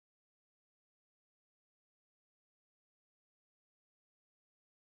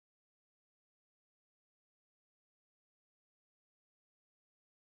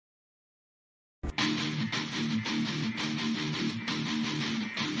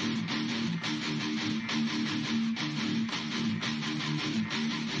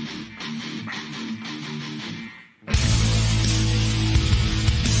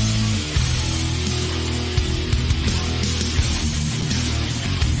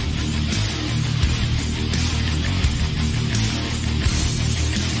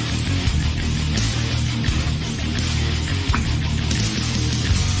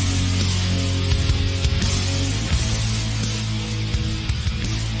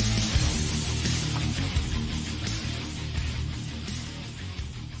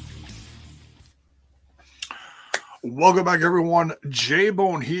Welcome back, everyone.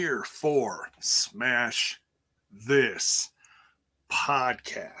 J-Bone here for Smash This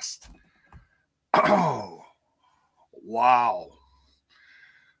Podcast. Oh, wow.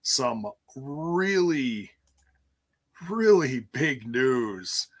 Some really big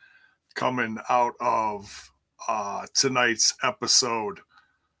news coming out of tonight's episode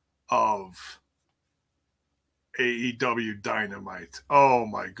of AEW Dynamite. Oh,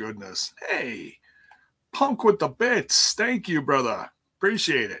 my goodness. Hey. Punk with the bits. Thank you, brother.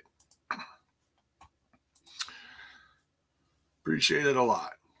 Appreciate it. Appreciate it a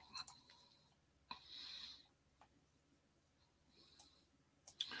lot.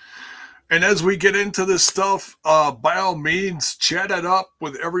 And as we get into this stuff, by all means, chat it up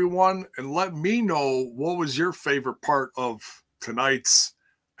with everyone and let me know what was your favorite part of tonight's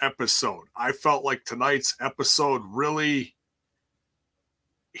episode. I felt like tonight's episode really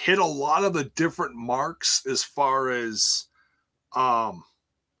hit a lot of the different marks as far as,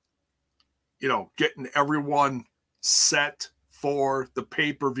 getting everyone set for the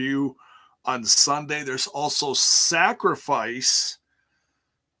pay-per-view on Sunday. There's also Sacrifice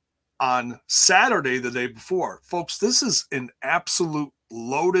on Saturday, the day before. Folks, this is an absolute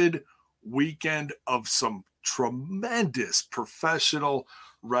loaded weekend of some tremendous professional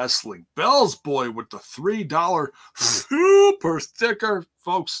wrestling. Bell's Boy with the $3 super sticker.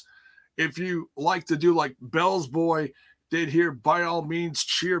 Folks, if you like to do like Bell's Boy did here, by all means,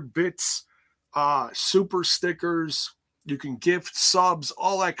 cheer bits, super stickers. You can gift subs,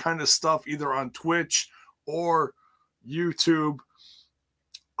 all that kind of stuff, either on Twitch or YouTube.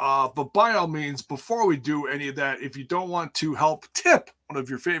 But by all means, before we do any of that, if you don't want to help tip one of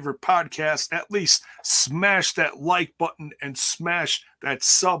your favorite podcasts, at least smash that like button and smash that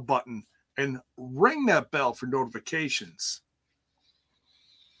sub button and ring that bell for notifications.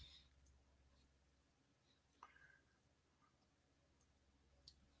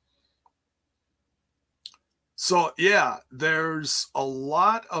 So, yeah, there's a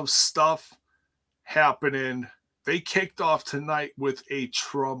lot of stuff happening. They kicked off tonight with a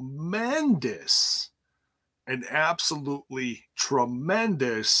absolutely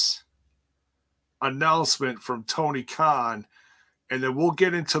tremendous announcement from Tony Khan. And then we'll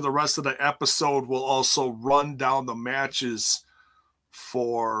get into the rest of the episode. We'll also run down the matches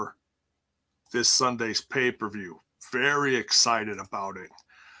for this Sunday's pay-per-view. Very excited about it.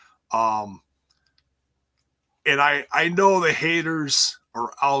 And I know the haters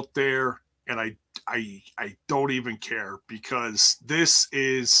are out there, and I don't even care, because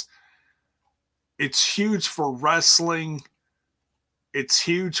it's huge for wrestling. It's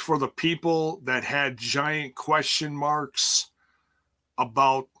huge for the people that had giant question marks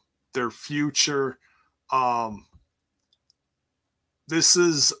about their future. This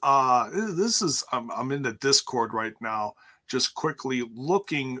is I'm in the Discord right now, just quickly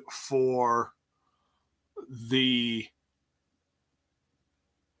looking for the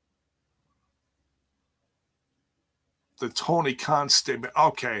Tony Khan statement.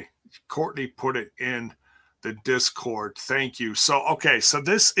 Okay, Courtney put it in the Discord. Thank you. So, okay, so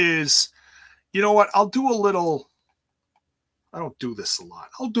this is, you know what? I don't do this a lot.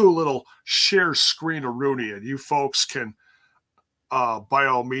 I'll do a little share screen of Rooney, and you folks can, by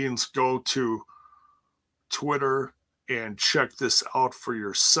all means, go to Twitter and check this out for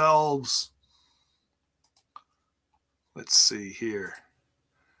yourselves. Let's see here.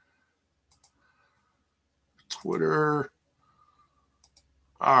 Twitter.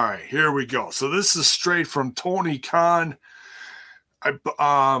 All right, here we go. So this is straight from Tony Khan.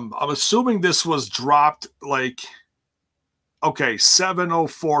 I'm assuming this was dropped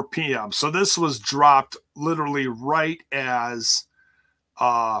 7:04 p.m. So this was dropped literally right as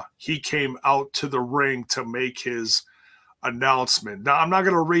he came out to the ring to make his announcement. Now, I'm not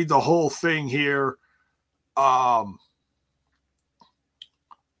going to read the whole thing here.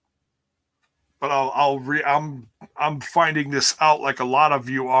 But I'm finding this out like a lot of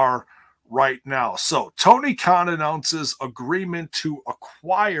you are right now. So Tony Khan announces agreement to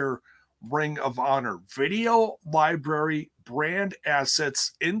acquire Ring of Honor video library, brand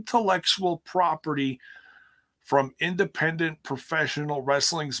assets, intellectual property from independent professional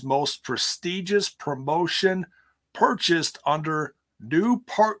wrestling's most prestigious promotion, purchased under new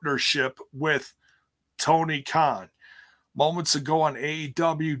partnership with Tony Khan. Moments ago on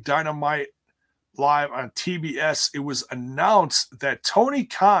AEW Dynamite Live on TBS, it was announced that Tony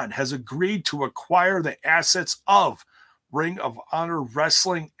Khan has agreed to acquire the assets of Ring of Honor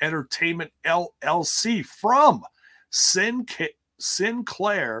Wrestling Entertainment LLC from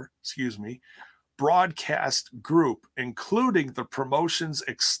Sinclair, Broadcast Group, including the promotion's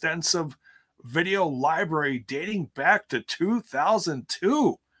extensive video library dating back to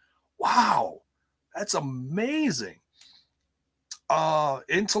 2002. Wow, that's amazing.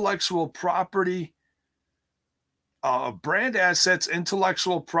 Intellectual property, brand assets,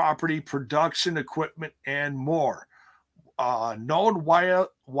 intellectual property, production equipment, and more. Known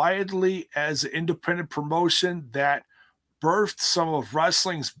widely as an independent promotion that birthed some of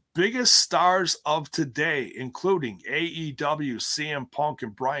wrestling's biggest stars of today, including AEW, CM Punk,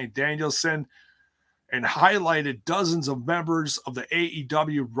 and Bryan Danielson, and highlighted dozens of members of the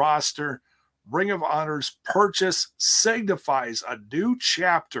AEW roster. Ring of Honor's purchase signifies a new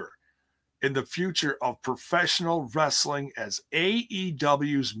chapter in the future of professional wrestling as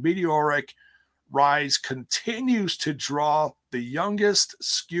AEW's meteoric rise continues to draw the youngest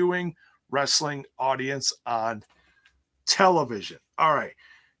skewing wrestling audience on television. All right.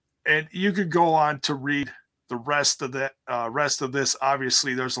 And you could go on to read the rest of this.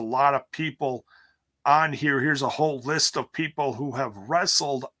 Obviously, there's a lot of people on here. Here's a whole list of people who have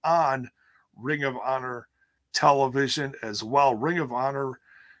wrestled on Ring of Honor television as well. Ring of Honor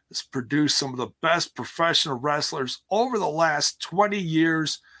has produced some of the best professional wrestlers over the last 20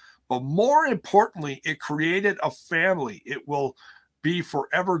 years. But more importantly, it created a family. It will be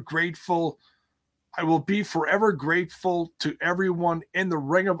forever grateful. I will be forever grateful to everyone in the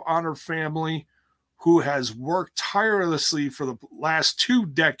Ring of Honor family who has worked tirelessly for the last 2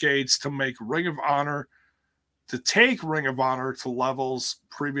 decades to make Ring of Honor, to take Ring of Honor to levels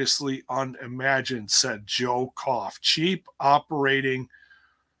previously unimagined, said Joe Koff, Chief Operating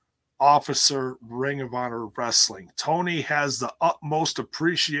Officer, Ring of Honor Wrestling. Tony has the utmost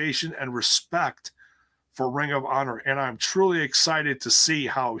appreciation and respect for Ring of Honor, and I'm truly excited to see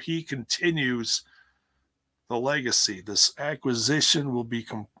how he continues the legacy. This acquisition will be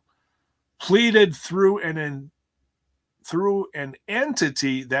completed through an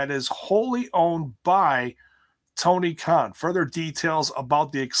entity that is wholly owned by Tony Khan. Further details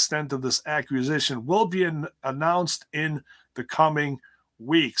about the extent of this acquisition will be announced in the coming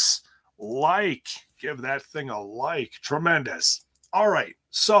weeks. Give that thing a like. Tremendous. All right,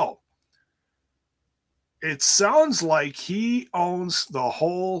 so it sounds like he owns the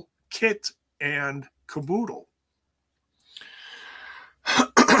whole kit and caboodle.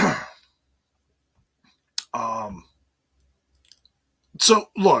 So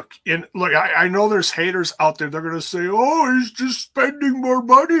look, I know there's haters out there. They're going to say, "Oh, he's just spending more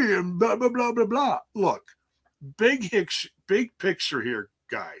money and blah blah blah blah blah." Look, big picture here,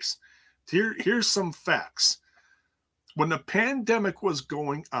 guys. Here's some facts. When the pandemic was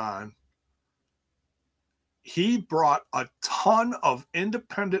going on, he brought a ton of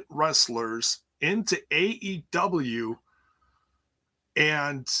independent wrestlers into AEW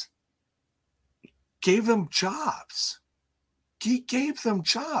and gave them jobs. He gave them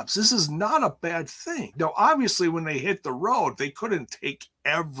jobs. This is not a bad thing. Now, obviously, when they hit the road, they couldn't take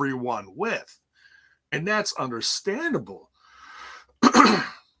everyone with, and that's understandable.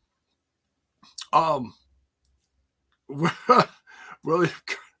 William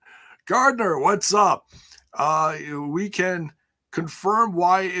Gardner, what's up? We can confirm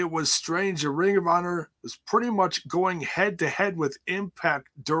why it was strange. The Ring of Honor was pretty much going head to head with Impact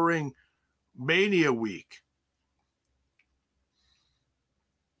during Mania week.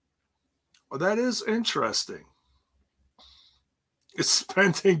 Well, that is interesting. It's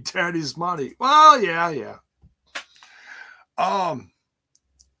spending daddy's money. Well, yeah.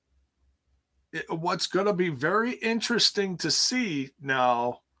 What's going to be very interesting to see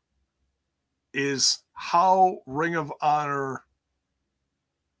now is how Ring of Honor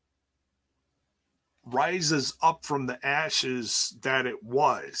rises up from the ashes that it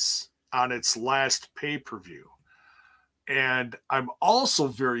was on its last pay-per-view. And I'm also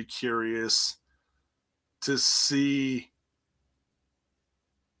very curious to see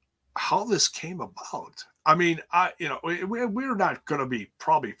how this came about. I mean, we're not going to be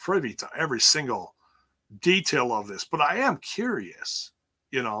probably privy to every single detail of this, but I am curious.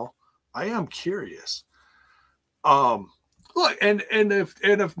 I am curious. Look, and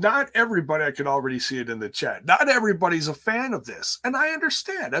if not everybody, I can already see it in the chat. Not everybody's a fan of this, and I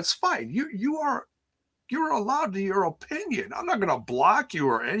understand. That's fine. You're allowed to your opinion. I'm not going to block you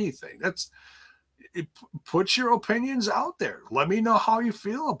or anything. Put your opinions out there. Let me know how you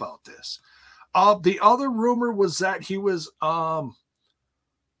feel about this. The other rumor was that he was something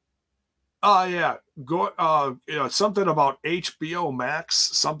about HBO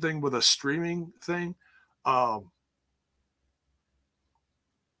Max, something with a streaming thing.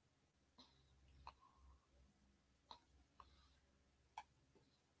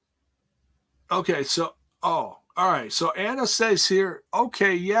 Okay, so all All right. So Anna says here,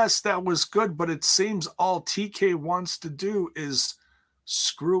 okay, yes, that was good, but it seems all TK wants to do is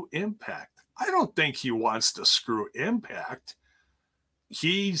screw Impact. I don't think he wants to screw Impact.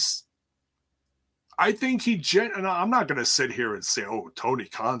 I think and I'm not going to sit here and say, oh, Tony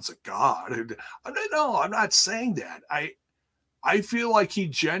Khan's a god. No, I'm not saying that. I feel like he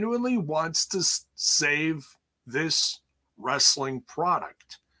genuinely wants to save this wrestling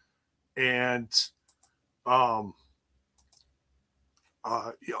product and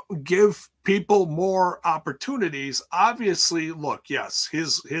give people more opportunities. Obviously, look, yes,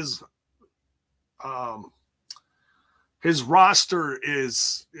 his roster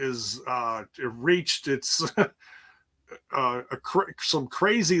is reached its some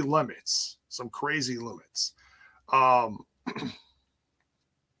crazy limits.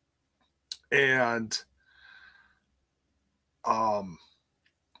 And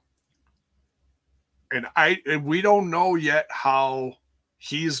we don't know yet how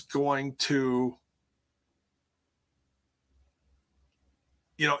he's going to,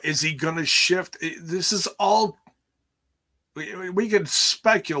 is he going to shift? This is all, we can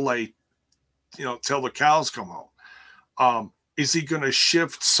speculate, till the cows come home. Is he going to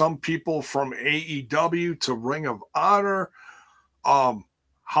shift some people from AEW to Ring of Honor?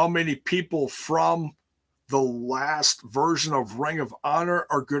 How many people from the last version of Ring of Honor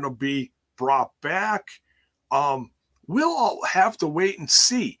are going to be brought back? We'll all have to wait and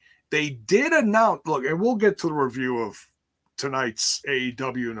see. They did announce, look, and we'll get to the review of tonight's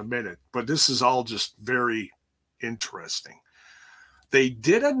AEW in a minute, but this is all just very interesting. They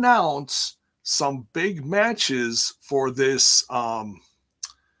did announce some big matches for this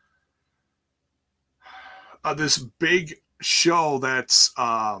this big show that's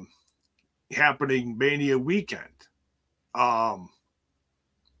happening Mania weekend.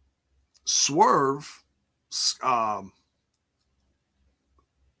 Swerve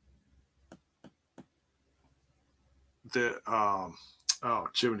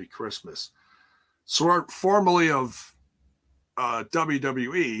Jiminy Christmas. Swerve, formerly of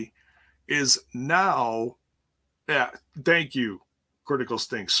WWE, is now, thank you, Critical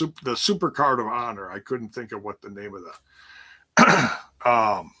Sting, the Super Card of Honor. I couldn't think of what the name of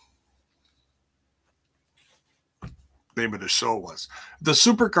the show was. The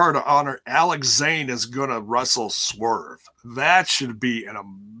Super Card of Honor. Alex Zane is going to wrestle Swerve. That should be an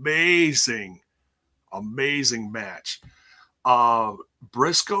amazing match.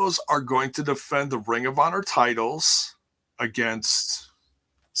 Briscoes are going to defend the Ring of Honor titles against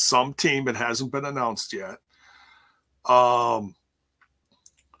some team. It hasn't been announced yet. And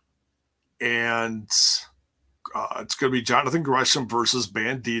it's going to be Jonathan Gresham versus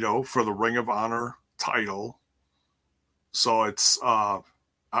Bandito for the Ring of Honor title. So it's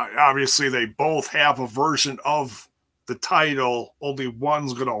obviously they both have a version of the title. Only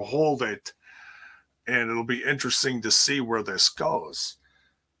one's going to hold it, and it'll be interesting to see where this goes.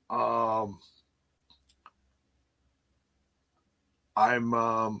 I'm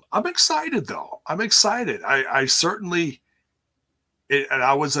excited though. I'm excited. I certainly. And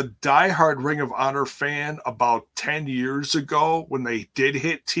I was a diehard Ring of Honor fan about 10 years ago when they did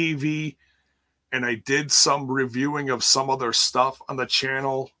hit TV, and I did some reviewing of some other stuff on the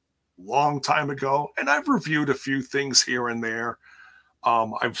channel long time ago. And I've reviewed a few things here and there.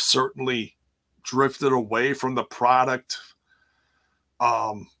 I've certainly drifted away from the product.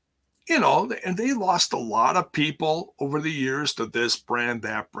 And they lost a lot of people over the years to this brand,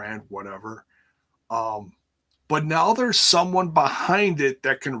 that brand, whatever. But now there's someone behind it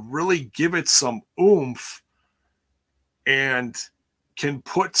that can really give it some oomph and can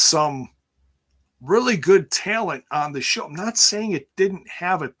put some really good talent on the show. I'm not saying it didn't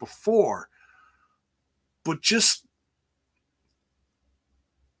have it before, but just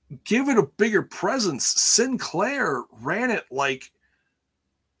give it a bigger presence. Sinclair ran it like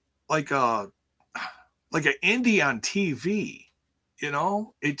an indie on TV,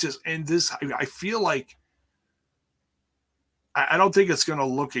 it just, and this, I feel like, I don't think it's going to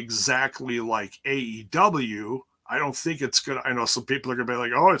look exactly like AEW. I don't think it's going to, I know some people are going to be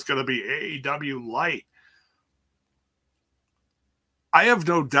like, oh, it's going to be AEW light. I have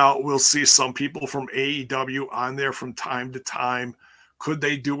no doubt we'll see some people from AEW on there from time to time. Could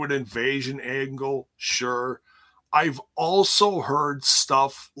they do an invasion angle? Sure. I've also heard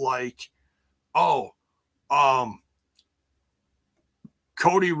stuff like,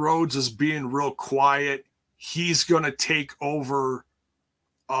 Cody Rhodes is being real quiet. He's going to take over.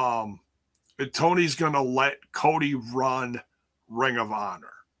 Tony's going to let Cody run Ring of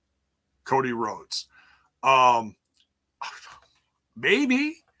Honor. Cody Rhodes.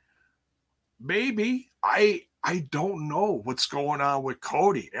 Maybe. I don't know what's going on with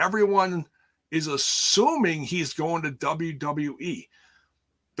Cody. Everyone is assuming he's going to WWE.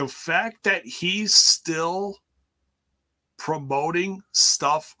 The fact that he's still promoting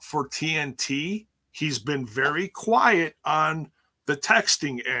stuff for TNT, he's been very quiet on the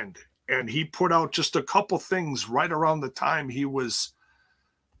texting end. And he put out just a couple things right around the time he was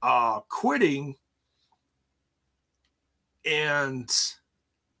quitting. And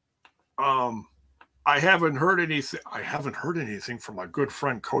I haven't heard anything. I haven't heard anything from my good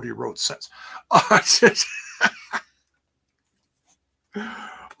friend Cody Rhodes since.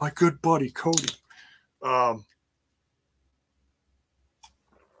 My good buddy Cody.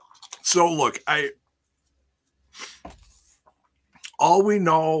 So look, all we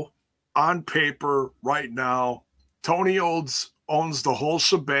know on paper right now, Tony owns the whole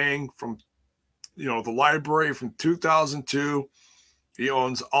shebang from, the library from 2002. He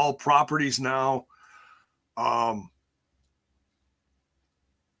owns all properties now. And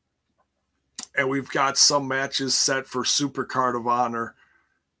we've got some matches set for Super Card of Honor.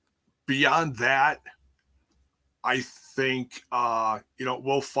 Beyond that, I think,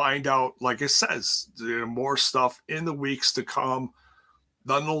 we'll find out, like it says, more stuff in the weeks to come.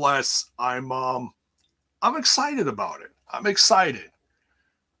 Nonetheless, I'm excited about it. I'm excited.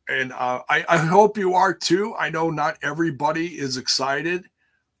 And I hope you are too. I know not everybody is excited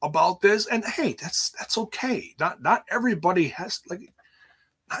about this. And hey, that's okay. Not everybody has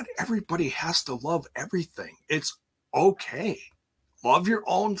to love everything. It's okay. Love your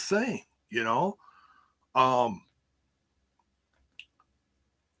own thing,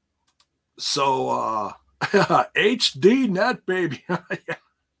 So HD net, baby.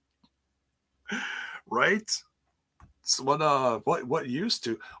 Right? So what used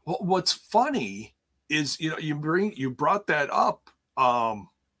to. Well, what's funny is you brought that up.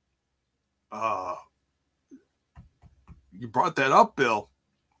 You brought that up, Bill.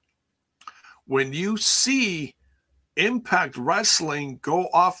 When you see Impact Wrestling go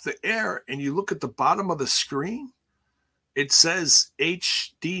off the air and you look at the bottom of the screen, it says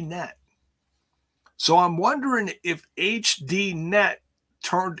HD net. So I'm wondering if HD net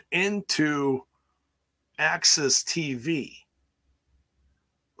turned into Access TV.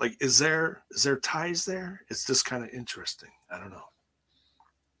 Like, is there ties there? It's just kind of interesting. I don't know.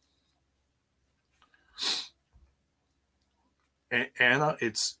 Anna,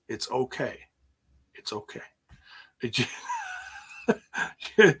 it's okay. It's okay. It's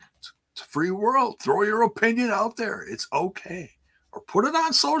a free world. Throw your opinion out there. It's okay. Or put it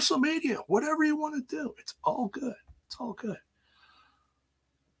on social media. Whatever you want to do. It's all good. It's all good.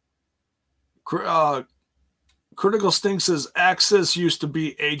 Critical Sting says Access used to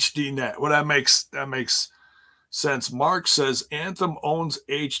be HD net. Well, that makes sense. Mark says Anthem owns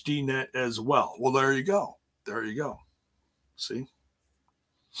HD net as well. Well, there you go. There you go. See?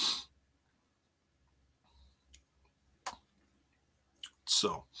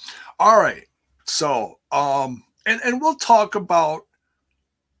 So, all right. So, and we'll talk about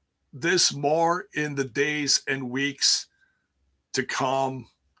this more in the days and weeks to come.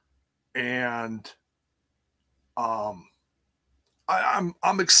 And I'm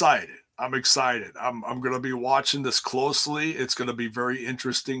excited. I'm excited. I'm going to be watching this closely. It's going to be very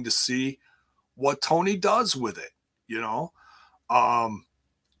interesting to see what Tony does with it,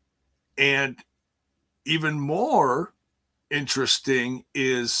 and even more interesting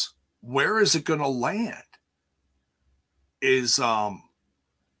is, where is it going to land? Is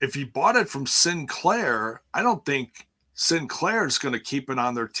if he bought it from Sinclair, I don't think Sinclair is going to keep it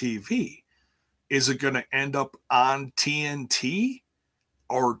on their TV. Is it going to end up on TNT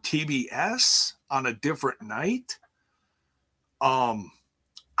or TBS on a different night?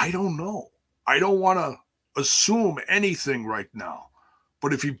 I don't know. I don't want to assume anything right now.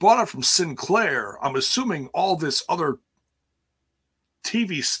 But if he bought it from Sinclair, I'm assuming all this other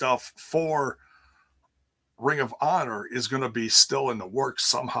TV stuff for Ring of Honor is going to be still in the works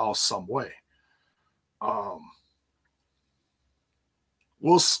somehow, some way.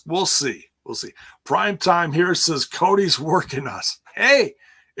 We'll see. We'll see. Prime Time here says Cody's working us. Hey,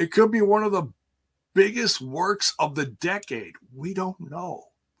 it could be one of the biggest works of the decade. We don't know.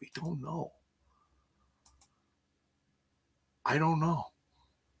 We don't know. I don't know.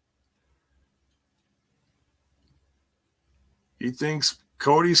 He thinks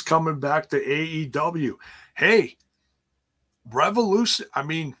Cody's coming back to AEW. Hey, Revolution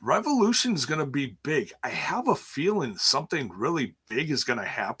is going to be big. I have a feeling something really big is going to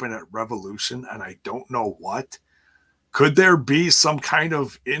happen at Revolution, and I don't know what. Could there be some kind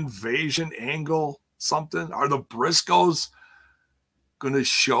of invasion angle, something? Are the Briscoes going to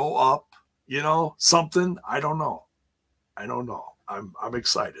show up, you know, something. I don't know. I'm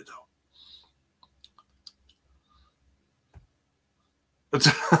excited though.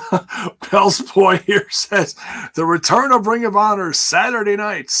 Bell's Boy here says the return of Ring of Honor Saturday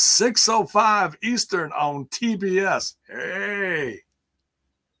night, 6:05 Eastern on TBS. Hey,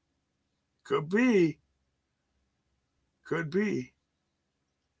 could be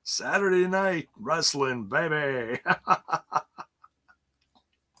Saturday night wrestling, baby.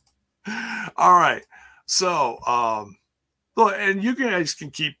 All right, so and you guys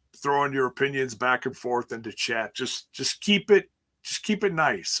can keep throwing your opinions back and forth into chat. Just keep it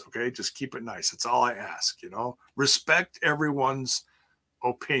nice, okay? Just keep it nice. That's all I ask, you know. Respect everyone's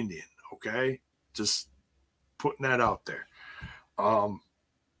opinion, okay? Just putting that out there.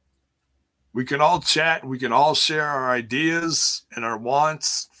 We can all chat, we can all share our ideas and our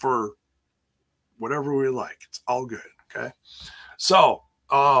wants for whatever we like. It's all good, okay? So,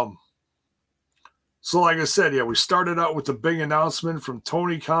 like I said, yeah, we started out with the big announcement from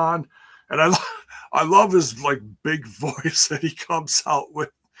Tony Khan, and I love his like big voice that he comes out with.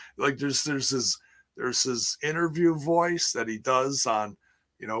 Like there's his interview voice that he does on,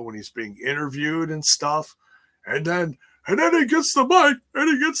 you know, when he's being interviewed and stuff, and then he gets the mic and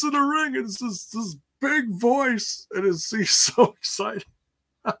he gets in the ring and it's this big voice and he's so excited.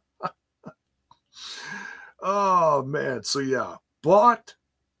 Oh man, so yeah, bought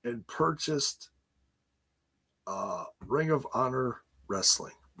and purchased Ring of Honor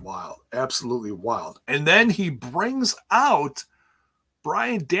Wrestling. Wild, absolutely wild. And then he brings out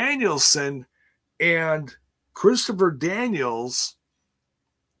Bryan Danielson and Christopher Daniels,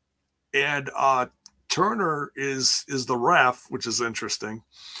 and Turner is the ref, which is interesting.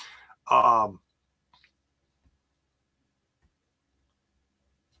 So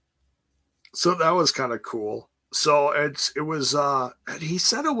that was kind of cool. So it was he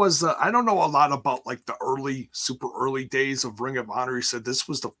said it was I don't know a lot about like the super early days of Ring of Honor. He said this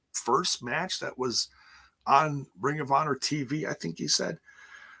was the first match that was on Ring of Honor TV, I think he said.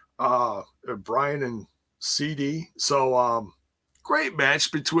 Bryan and CD. So great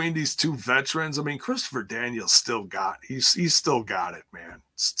match between these two veterans. I mean, Christopher Daniels still got he's still got it, man.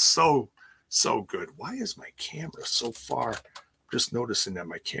 It's so good. Why is my camera so far? Just noticing that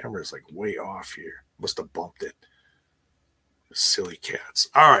my camera is like way off here. Must have bumped it. Silly cats.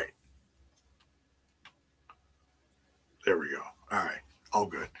 All right. There we go. All right. All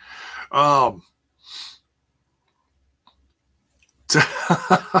good.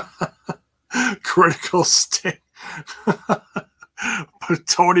 Critical state. But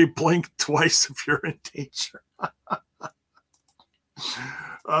Tony, blink twice if you're in danger.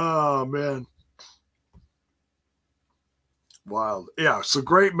 Oh, man. Wild. Yeah, so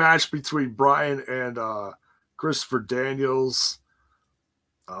great match between Bryan and Christopher Daniels.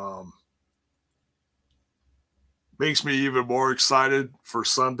 Makes me even more excited for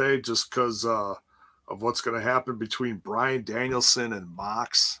Sunday just because of what's going to happen between Bryan Danielson and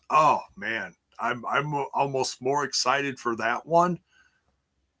Mox. Oh, man. I'm almost more excited for that one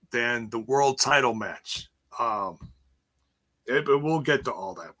than the world title match. But we'll get to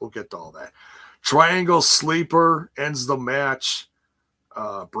all that. Triangle Sleeper ends the match.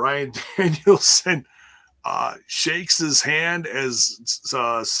 Bryan Danielson shakes his hand as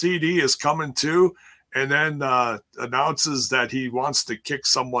CD is coming to, and then announces that he wants to kick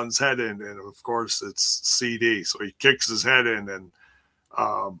someone's head in. And, of course, it's CD. So he kicks his head in, and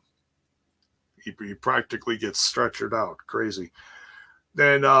he practically gets stretchered out. Crazy.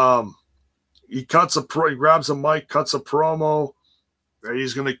 Then he grabs a mic, cuts a promo.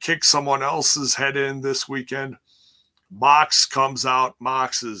 He's going to kick someone else's head in this weekend. Mox comes out.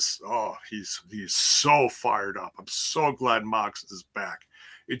 Mox is, he's so fired up. I'm so glad Mox is back.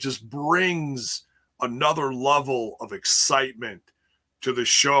 It just brings another level of excitement to the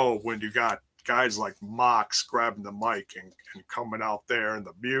show when you got guys like Mox grabbing the mic and coming out there, and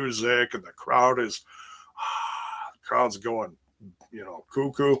the music and the crowd's going,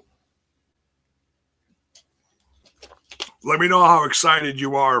 cuckoo. Let me know how excited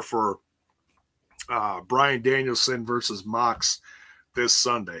you are for Bryan Danielson versus Mox this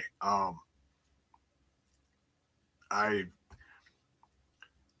Sunday. I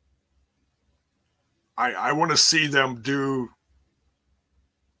want to see them do.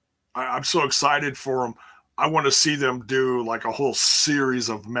 I'm so excited for them. I want to see them do like a whole series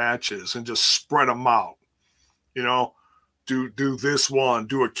of matches and just spread them out. Do this one,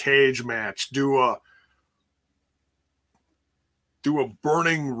 do a cage match, do a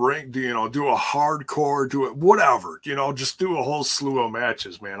burning ring, do a hardcore, do it, whatever, just do a whole slew of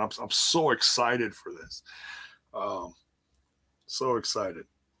matches, man. I'm so excited for this. So excited.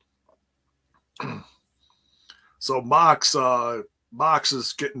 So Mox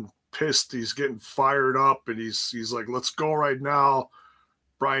is getting pissed. He's getting fired up, and he's like, "Let's go right now."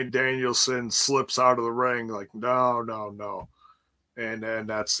 Bryan Danielson slips out of the ring, like, "No, no, no," and then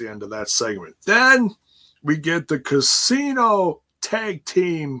that's the end of that segment. Then we get the Casino Tag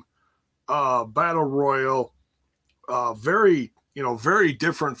Team Battle Royal. Very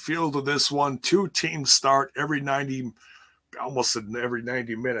different feel to this one. Two teams start almost every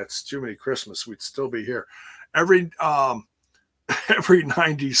 90 minutes. Too many Christmas, we'd still be here. Every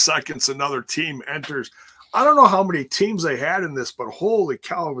 90 seconds, another team enters. I don't know how many teams they had in this, but holy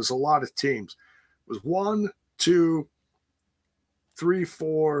cow, it was a lot of teams. It was 1, 2, 3,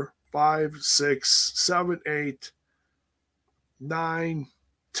 4, 5, 6, 7, 8, 9,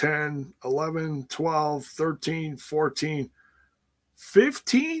 10, 11, 12, 13, 14,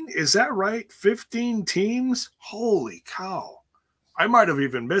 15. Is that right? 15 teams? Holy cow. I might have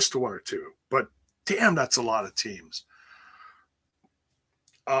even missed one or two, but damn, that's a lot of teams.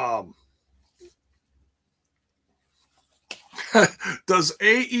 Does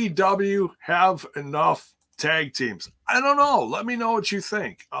AEW have enough tag teams? I don't know. Let me know what you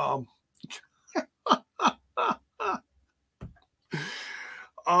think.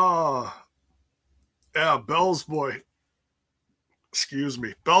 Yeah, Bell's Boy. Excuse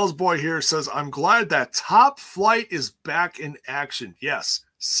me. Bell's Boy here says, I'm glad that Top Flight is back in action. Yes.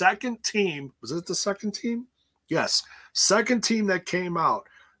 Second team. Was it the second team? Yes. Second team that came out.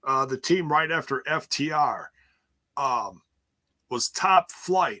 The team right after FTR was Top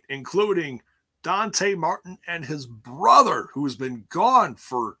Flight, including Dante Martin and his brother, who's been gone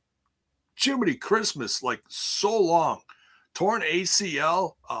for Jiminy Christmas, like so long. Torn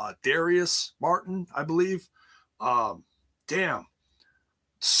ACL, Darius Martin, I believe. Damn.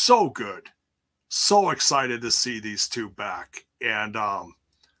 So good. So excited to see these two back. And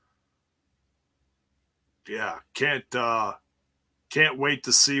yeah, can't wait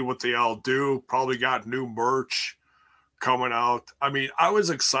to see what they all do. Probably got new merch coming out. I mean, I was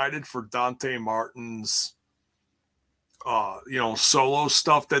excited for Dante Martin's solo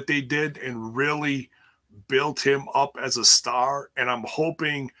stuff that they did and really built him up as a star. And I'm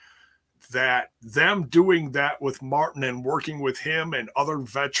hoping that them doing that with Martin and working with him and other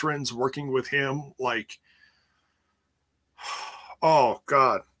veterans working with him, like, oh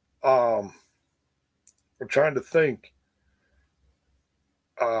God. I'm trying to think.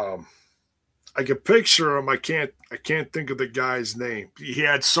 I can picture him. I can't think of the guy's name. He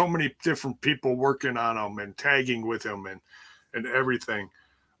had so many different people working on him and tagging with him and everything.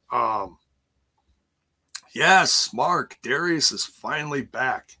 Yes, Mark, Darius is finally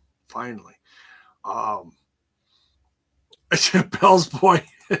back. Finally. Bell's Boy,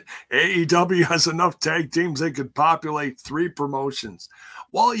 AEW has enough tag teams they could populate 3 promotions.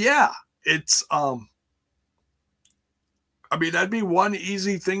 Well, yeah, it's I mean, that'd be one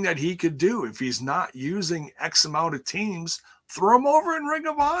easy thing that he could do if he's not using X amount of teams. Throw them over in Ring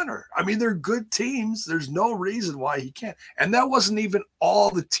of Honor. I mean, they're good teams. There's no reason why he can't. And that wasn't even all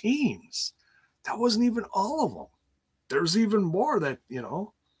the teams. That wasn't even all of them. There's even more that,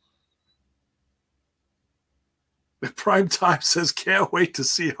 Prime Time says, can't wait to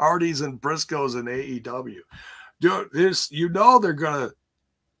see Hardys and Briscoes in AEW. Dude, they're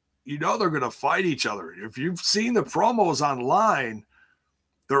gonna fight each other. If you've seen the promos online,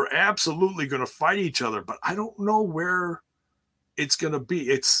 they're absolutely gonna fight each other. But I don't know where it's gonna be.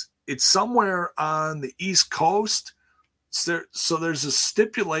 It's somewhere on the East Coast. So there's a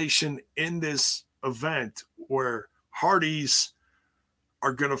stipulation in this event where Hardys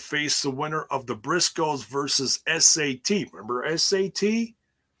are going to face the winner of the Briscoes versus SAT. Remember SAT?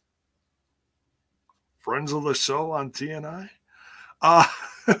 Friends of the show on TNI?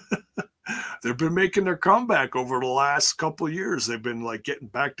 They've been making their comeback over the last couple of years. They've been like getting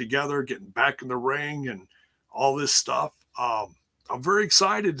back together, getting back in the ring and all this stuff. I'm very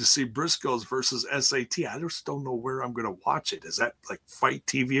excited to see Briscoes versus SAT. I just don't know where I'm going to watch it. Is that like Fight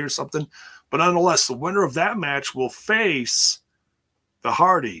TV or something? But nonetheless, the winner of that match will face the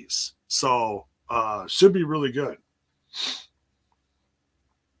Hardys. So should be really good.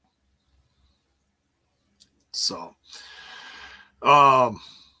 So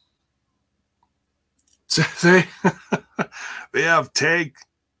they have tag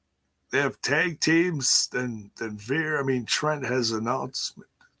teams. Then Veer. I mean, Trent has announced.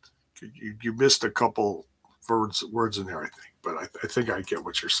 You missed a couple words in there, I think, but I think I get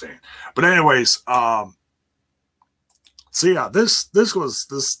what you're saying. But anyways, so yeah, this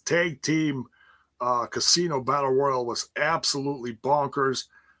tag team Casino Battle Royal was absolutely bonkers.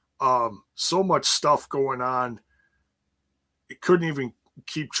 So much stuff going on. It couldn't even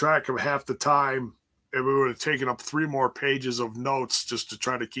keep track of half the time, and we would have taken up 3 more pages of notes just to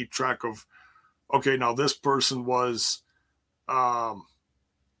try to keep track of, okay, now this person was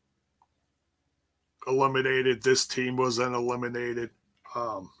eliminated, this team was then eliminated.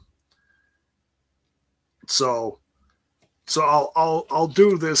 So I'll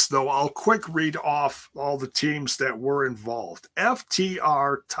do this though. I'll quick read off all the teams that were involved.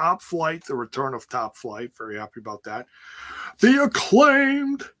 FTR, Top Flight, the return of Top Flight. Very happy about that. The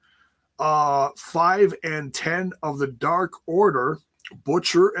Acclaimed, 5 and 10 of the Dark Order,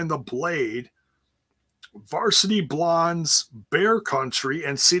 Butcher and the Blade, Varsity Blondes, Bear Country,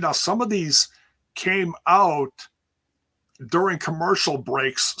 and see now some of these came out during commercial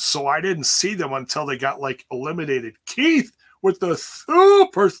breaks, so I didn't see them until they got like eliminated. Keith with the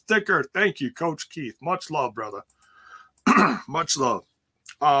super sticker. Thank you, Coach Keith. Much love, brother. Much love.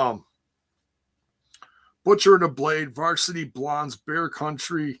 Butcher and the Blade, Varsity Blondes, Bear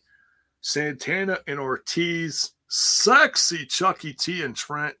Country, Santana and Ortiz, Sexy Chucky T and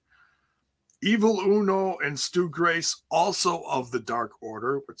Trent, Evil Uno and Stu Grace, also of the Dark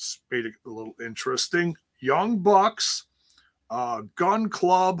Order, which made it a little interesting. Young Bucks, Gun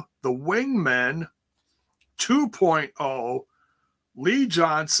Club, The Wingmen, 2.0, Lee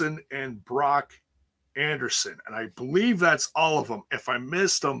Johnson, and Brock Anderson. And I believe that's all of them. If I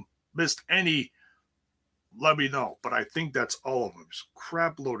missed any, let me know. But I think that's all of them. It's a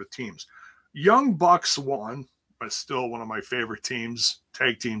crap load of teams. Young Bucks won, but still one of my favorite teams,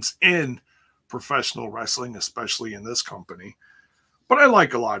 tag teams in professional wrestling, especially in this company. But I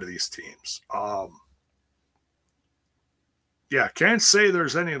like a lot of these teams. Yeah, can't say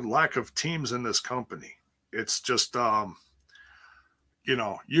there's any lack of teams in this company. It's just,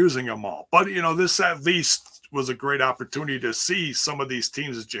 using them all. But, this at least was a great opportunity to see some of these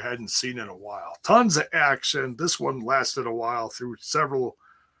teams that you hadn't seen in a while. Tons of action. This one lasted a while through several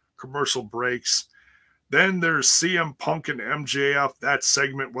commercial breaks. Then there's CM Punk and MJF. That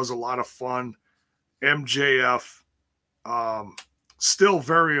segment was a lot of fun. MJF, still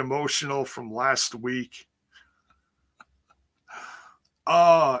very emotional from last week.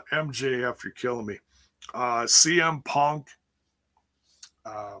 MJF, you're killing me. CM Punk,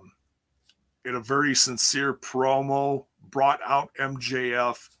 in a very sincere promo, brought out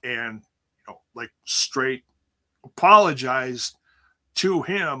MJF and, straight apologized to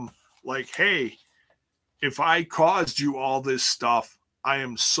him, like, hey, if I caused you all this stuff, I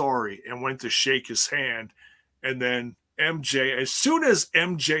am sorry, and went to shake his hand. And then as soon as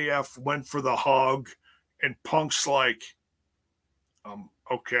MJF went for the hug, and Punk's like,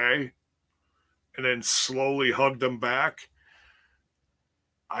 okay, and then slowly hugged him back,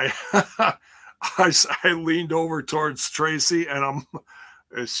 I leaned over towards Tracy, and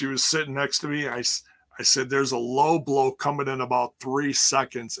as she was sitting next to me, I said, there's a low blow coming in about 3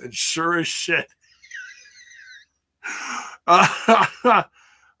 seconds, and sure as shit,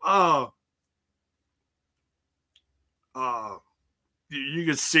 you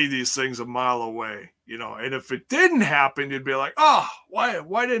could see these things a mile away, and if it didn't happen, you'd be like, oh,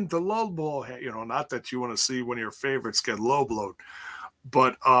 why didn't the low blow, not that you want to see one of your favorites get low blowed,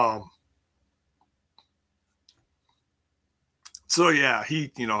 but, so yeah,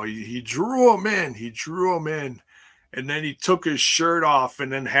 he drew him in, and then he took his shirt off and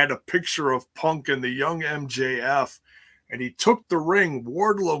then had a picture of Punk and the young MJF, and he took the ring.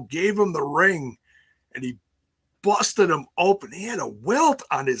 Wardlow gave him the ring, and he busted him open. He had a welt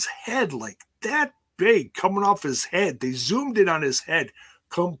on his head like that big coming off his head. They zoomed in on his head,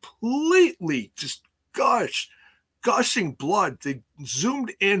 completely just gushing blood. They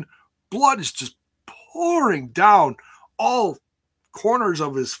zoomed in. Blood is just pouring down all corners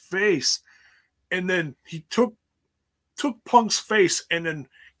of his face. And then he took Punk's face and then,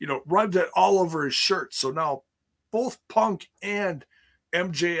 rubbed it all over his shirt. So now both Punk and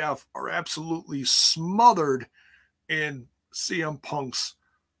MJF are absolutely smothered in CM Punk's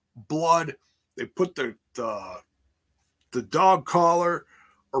blood. They put the dog collar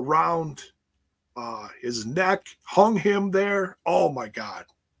around his neck, hung him there. Oh my God,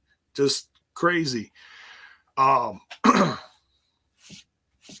 just crazy.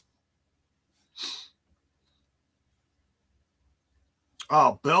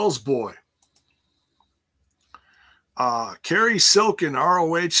 Bell's Boy. Kerry Silkin,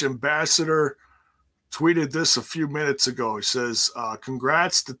 ROH ambassador, tweeted this a few minutes ago. He says,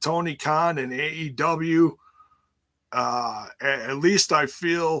 congrats to Tony Khan and AEW. At least I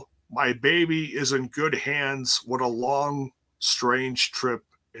feel my baby is in good hands. What a long, strange trip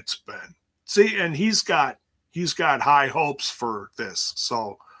it's been. See, and he's got high hopes for this.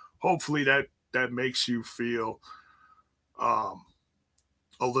 So hopefully that makes you feel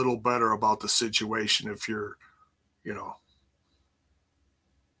a little better about the situation if you're,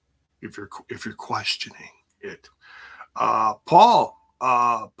 if you're questioning it. Paul,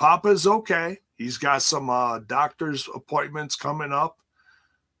 Papa's okay. He's got some doctor's appointments coming up,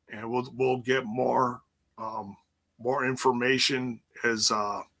 and we'll get more information as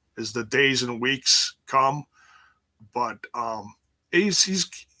the days and weeks come. But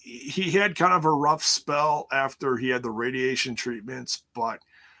he had kind of a rough spell after he had the radiation treatments, but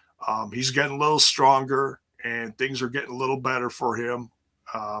he's getting a little stronger and things are getting a little better for him.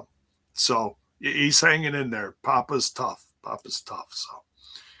 So he's hanging in there. Papa's tough. So.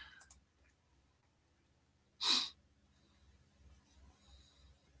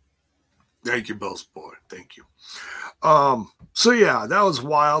 Thank you, Bill's boy. Thank you. So yeah, that was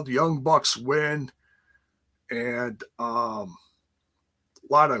wild. Young Bucks win, and a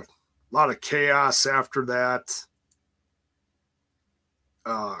lot of chaos after that.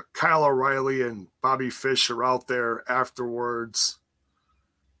 Kyle O'Reilly and Bobby Fish are out there afterwards,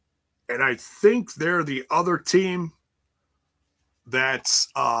 and I think they're the other team that's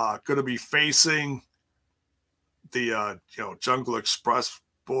going to be facing the Jungle Express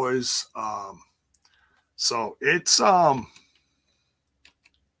boys. So it's going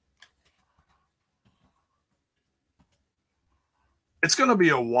to be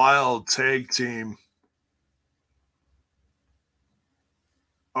a wild tag team.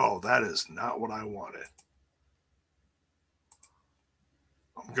 Oh, that is not what I wanted.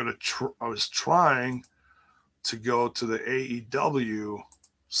 I was trying to go to the AEW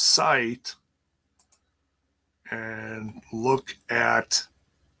site and look at,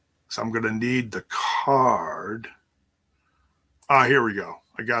 so I'm going to need the card. Here we go.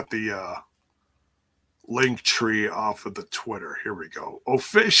 I got the link tree off of the Twitter. Here we go.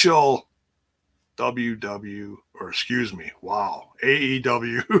 Official AEW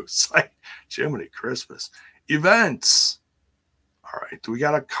site. Jiminy Christmas. Events. All right. Do we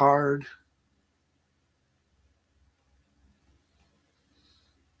got a card?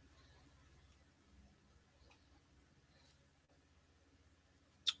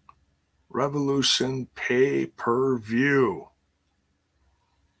 Revolution pay-per-view.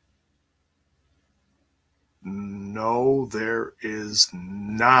 No, there is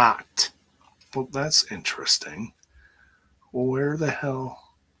not. Well, that's interesting. Well, where the hell?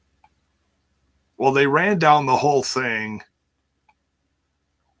 Well, they ran down the whole thing.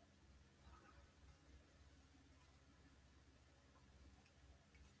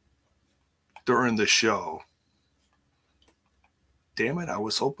 During the show. Damn it, I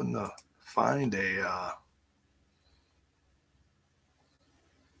was hoping to find a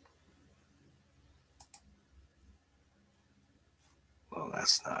well,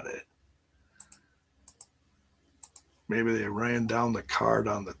 that's not it. Maybe they ran down the card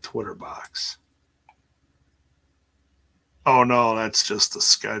on the Twitter box. Oh no, that's just the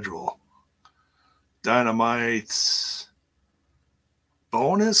schedule. Dynamite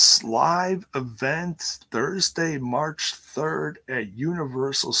bonus live event Thursday, March 3rd at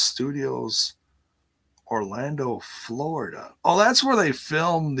Universal Studios, Orlando, Florida. Oh, that's where they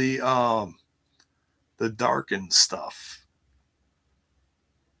filmed the Darkened stuff.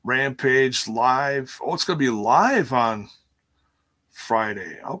 Rampage live. Oh, it's going to be live on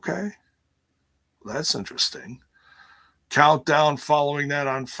Friday. Okay. Well, that's interesting. Countdown following that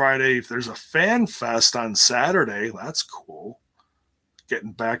on Friday. If there's a fan fest on Saturday, that's cool.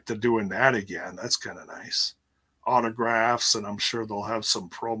 Getting back to doing that again. That's kind of nice. Autographs, and I'm sure they'll have some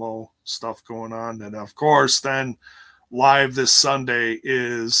promo stuff going on. And of course, then live this Sunday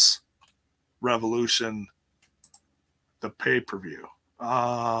is Revolution, the pay-per-view.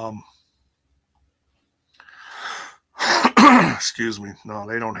 Excuse me. No,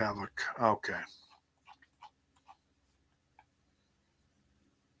 they don't have a. Okay.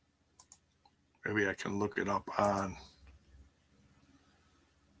 Maybe I can look it up on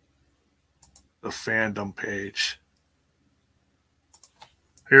the fandom page.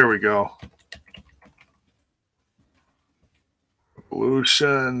 Here we go.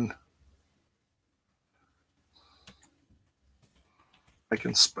 Revolution. I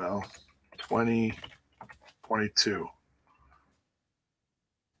can spell 2022.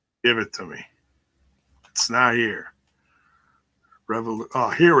 Give it to me. It's not here.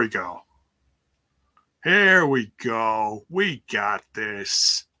 Oh, here we go. Here we go. We got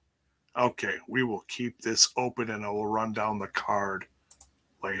this. Okay, we will keep this open and I will run down the card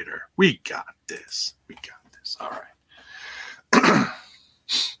later. We got this. All right.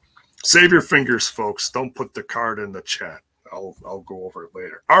 Save your fingers, folks. Don't put the card in the chat. I'll go over it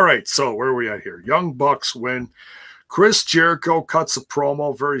later. All right, so where are we at here? Young Bucks win. Chris Jericho cuts a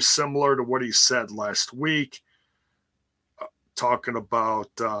promo very similar to what he said last week, talking about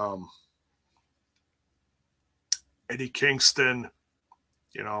Eddie Kingston,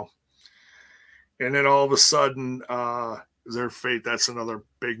 you know. And then all of a sudden, their fate, that's another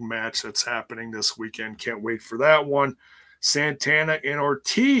big match that's happening this weekend. Can't wait for that one. Santana and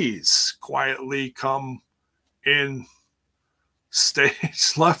Ortiz quietly come in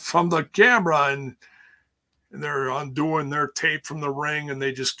stage left from the camera, and they're undoing their tape from the ring, and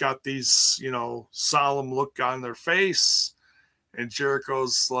they just got these, you know, solemn look on their face. And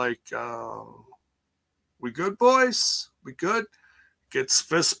Jericho's like, we good, boys? We good? Gets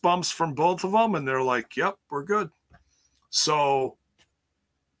fist bumps from both of them, and they're like, yep, we're good. So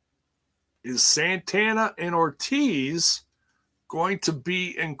is Santana and Ortiz going to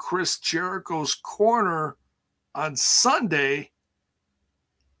be in Chris Jericho's corner on Sunday?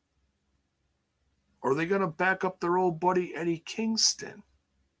 Or are they going to back up their old buddy Eddie Kingston?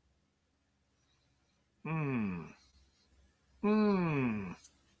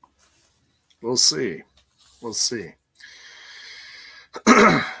 We'll see. We'll see.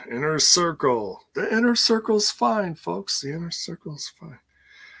 Inner Circle. The Inner Circle's fine, folks. The Inner Circle's fine.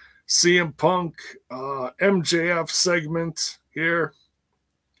 CM Punk, MJF segment here.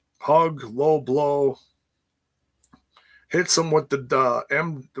 Hug, low blow. Hits him with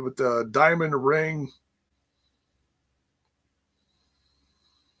the diamond ring.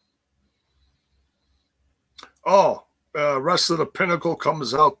 Rest of the Pinnacle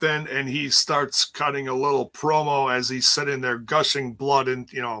comes out then, and he starts cutting a little promo as he's sitting there gushing blood,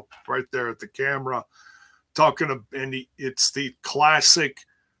 and you know, right there at the camera, it's the classic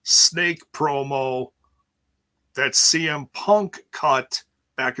Snake promo that CM Punk cut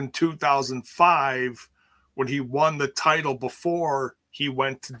back in 2005 when he won the title before he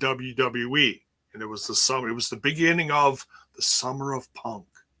went to WWE, and it was the beginning of the Summer of Punk.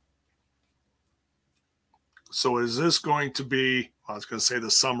 So is this going to be, I was going to say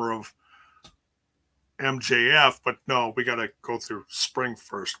the summer of MJF, but no, we got to go through spring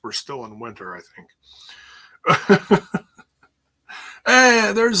first. We're still in winter, I think.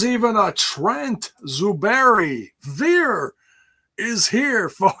 Hey, there's even a Trent Zuberi. Veer is here,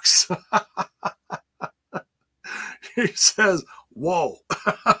 folks. He says, whoa.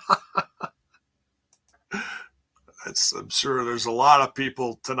 I'm sure there's a lot of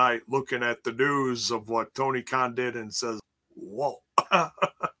people tonight looking at the news of what Tony Khan did and says, whoa.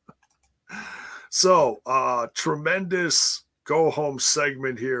 So, tremendous go-home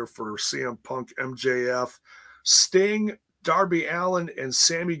segment here for CM Punk, MJF. Sting, Darby Allin, and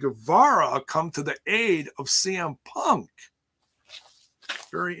Sammy Guevara come to the aid of CM Punk.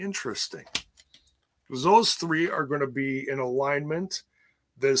 Very interesting. Because those three are going to be in alignment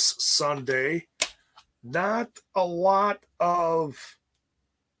this Sunday. Not a lot of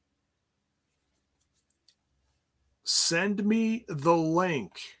send me the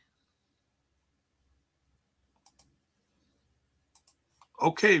link.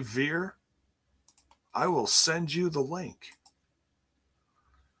 Okay, Veer, I will send you the link.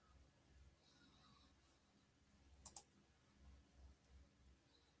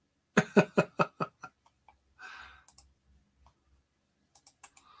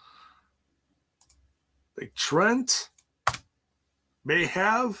 Trent may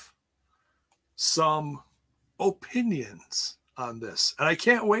have some opinions on this, and I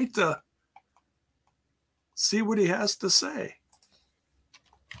can't wait to see what he has to say.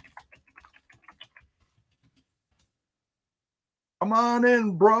 Come on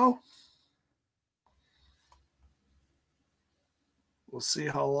in, bro. We'll see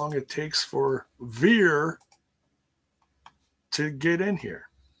how long it takes for Veer to get in here.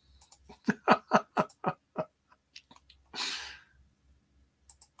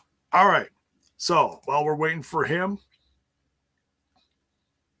 All right. So while we're waiting for him,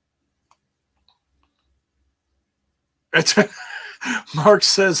 Mark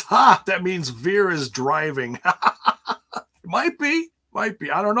says, that means Veer is driving. Might be. I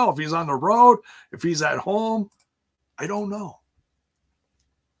don't know if he's on the road, if he's at home. I don't know.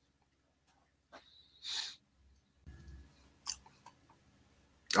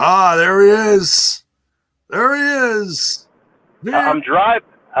 There he is. Veer.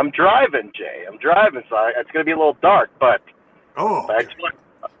 I'm driving, Jay. I'm driving, so it's going to be a little dark. But okay.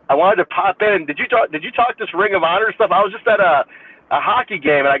 I wanted to pop in. Did you talk this Ring of Honor stuff? I was just at a hockey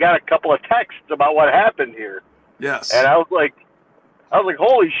game, and I got a couple of texts about what happened here. Yes. And I was like,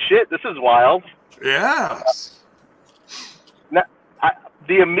 holy shit, this is wild. Yes. Now,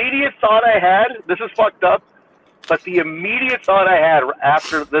 the immediate thought I had, this is fucked up, but the immediate thought I had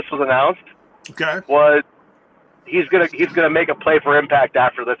after this was announced, okay, was he's gonna make a play for Impact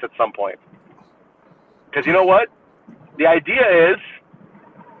after this at some point. Because you know what? The idea is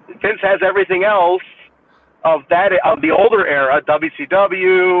Vince has everything else of the older era,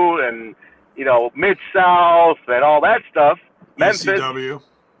 WCW and Mid-South and all that stuff. Memphis,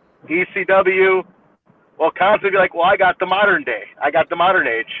 ECW. Well, constantly be like, well, I got the modern day. I got the modern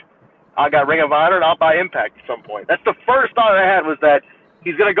age. I got Ring of Honor, and I'll buy Impact at some point. That's the first thought I had, was that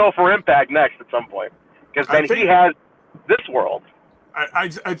he's going to go for Impact next at some point. Because then he has this world. I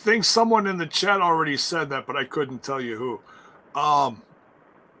think someone in the chat already said that, but I couldn't tell you who.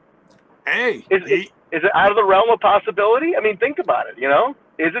 Is it out of the realm of possibility? I mean, think about it,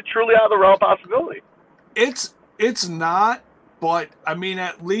 Is it truly out of the realm of possibility? It's not, but, I mean,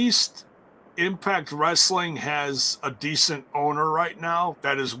 at least Impact Wrestling has a decent owner right now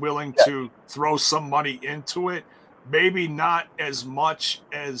that is willing to throw some money into it. Maybe not as much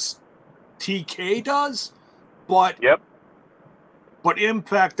as TK does, but but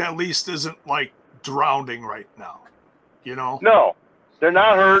Impact at least isn't like drowning right now, No, they're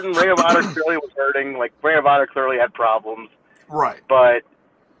not hurting. Ring of Honor clearly was hurting. Like, Ring of Honor clearly had problems, right? But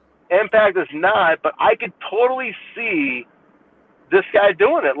Impact is not. But I could totally see this guy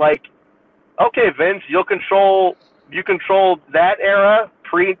doing it. Like, okay, Vince, you control that era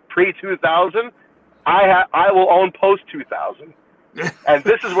pre 2000. I will own post 2000, and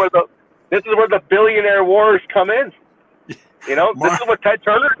this is where the billionaire wars come in. This is what Ted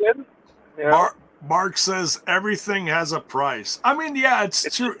Turner did. Mark says everything has a price. I mean, yeah,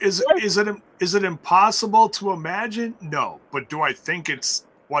 it's true. Is it impossible to imagine? No, but do I think it's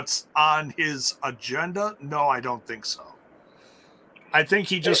what's on his agenda? No, I don't think so. I think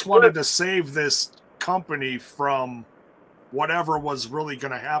he just wanted to save this company from whatever was really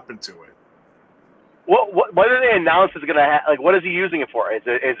going to happen to it. What did they announce is going to happen? Like, what is he using it for? Is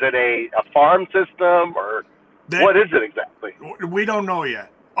it a farm system, or what is it exactly? We don't know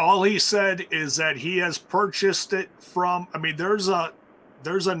yet. All he said is that he has purchased it from. I mean, there's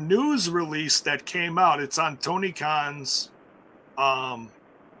a news release that came out. It's on Tony Khan's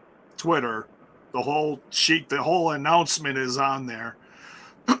Twitter. The whole announcement is on there.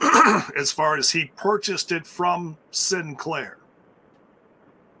 As far as he purchased it from Sinclair.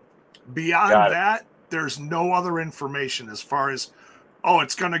 Beyond that, there's no other information as far as,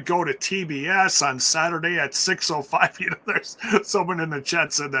 it's going to go to TBS on Saturday at 6:05. There's someone in the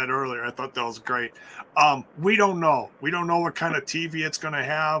chat said that earlier. I thought that was great. We don't know. We don't know what kind of TV it's going to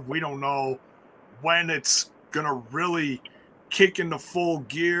have. We don't know when it's going to really kick into full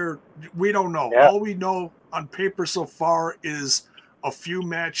gear. We don't know. Yeah. All we know on paper so far is a few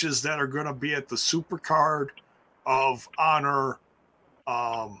matches that are going to be at the Supercard of Honor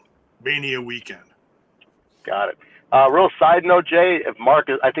Mania weekend. Got it. Real side note, Jay,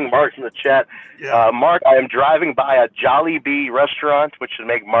 I think Mark's in the chat. Yeah. Mark, I am driving by a Jollibee restaurant, which should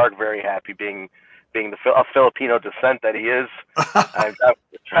make Mark very happy, being a Filipino descent that he is. I'm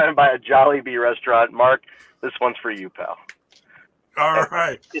driving by a Jollibee restaurant. Mark, this one's for you, pal. All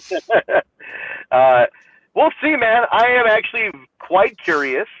right. We'll see, man. I am actually quite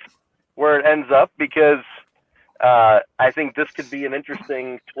curious where it ends up, because I think this could be an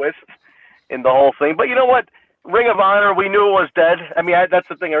interesting twist in the whole thing. But you know what? Ring of Honor, we knew it was dead. I mean, that's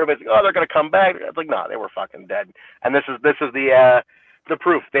the thing. Everybody's like, they're going to come back. It's like, no, they were fucking dead. And this is the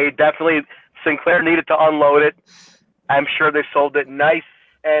proof. They definitely, Sinclair needed to unload it. I'm sure they sold it nice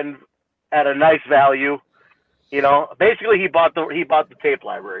and at a nice value. Basically he bought the tape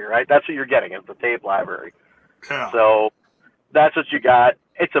library, right? That's what you're getting, is the tape library. Yeah. So that's what you got.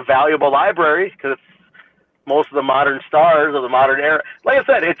 It's a valuable library because most of the modern stars of the modern era, like I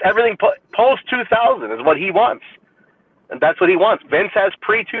said, it's everything post 2000 is what he wants, and that's what he wants. Vince has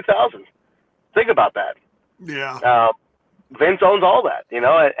pre 2000. Think about that. Yeah. Vince owns all that,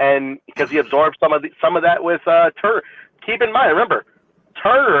 and because he absorbed some of that with Turner. Keep in mind, remember,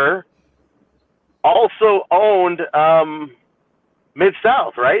 Turner also owned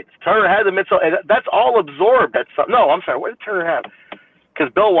Mid-South, right? Turner had the Mid-South, and that's all absorbed. I'm sorry, what did Turner have?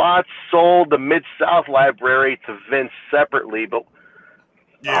 Because Bill Watts sold the Mid-South library to Vince separately, but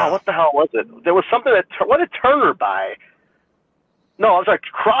what the hell was it? There was something what did Turner buy? No, I'm sorry,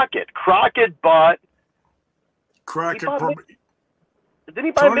 Crockett. Crockett bought. Didn't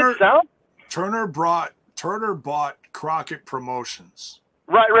he buy Mid-South? Turner bought Crockett Promotions.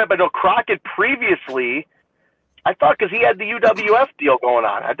 Right, but no, Crockett previously, I thought, because he had the UWF deal going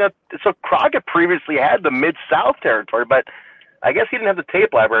on. So Crockett previously had the Mid-South territory, but I guess he didn't have the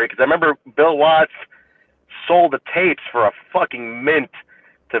tape library, because I remember Bill Watts sold the tapes for a fucking mint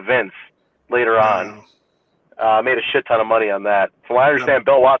to Vince later on. Made a shit ton of money on that. From what I understand,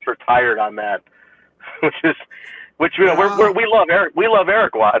 Bill Watts retired on that. which we love Eric. We love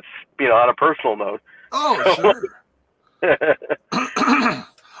Erik Watts, on a personal note. Oh, sure.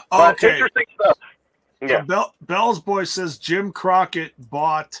 But Okay. interesting stuff. Yeah. So Bell's Boy says Jim Crockett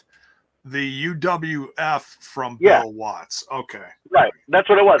bought the UWF from Bill Watts. Okay. Right. That's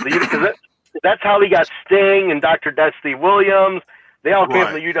what it was. Because that's how he got Sting and Dr. Dusty Williams. They all came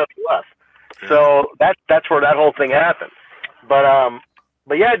from the UWF. Yeah. So that's where that whole thing happened. But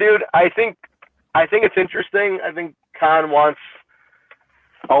yeah, dude, I think it's interesting. I think Khan wants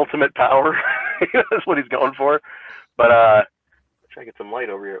ultimate power. That's what he's going for. But try to get some light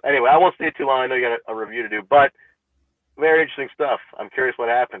over here. Anyway, I won't stay too long. I know you got a review to do, but very interesting stuff. I'm curious what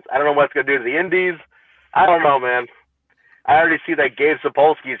happens. I don't know what it's going to do to the Indies. I don't know, man. I already see that Gabe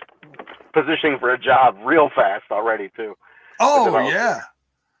Sapolsky's positioning for a job real fast already, too. Oh, yeah.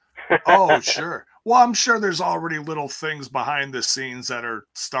 Oh, sure. Well, I'm sure there's already little things behind the scenes that are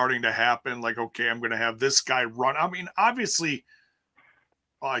starting to happen. Like, okay, I'm going to have this guy run. I mean, obviously,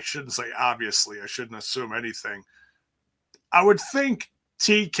 well, I shouldn't say obviously. I shouldn't assume anything. I would think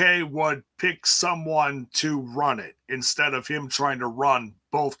TK would pick someone to run it instead of him trying to run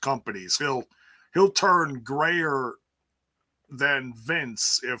both companies. He'll turn grayer than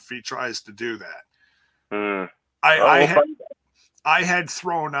Vince if he tries to do that. I had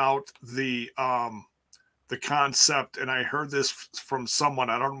thrown out the concept, and I heard this from someone.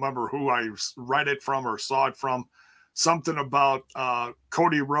 I don't remember who I read it from or saw it from. Something about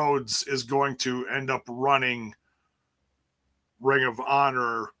Cody Rhodes is going to end up running Ring of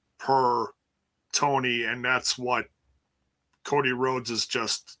Honor per Tony, and that's what Cody Rhodes is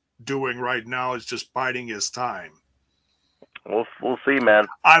just doing right now, is just biding his time. We'll see, man.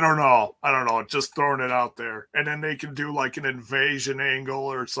 I don't know. Just throwing it out there. And then they can do like an invasion angle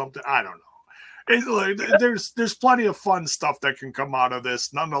or something. I don't know. There's plenty of fun stuff that can come out of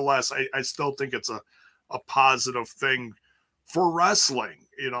this. Nonetheless, I still think it's a positive thing for wrestling.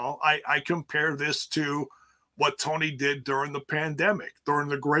 I compare this to what Tony did during the pandemic, during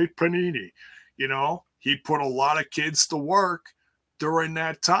the Great Panini. He put a lot of kids to work during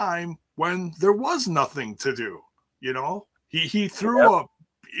that time when there was nothing to do. He threw up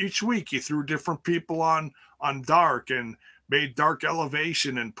each week. He threw different people on Dark and made Dark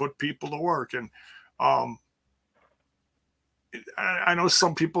Elevation and put people to work. And I know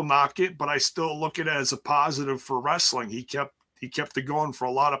some people knock it, but I still look at it as a positive for wrestling. He kept it going for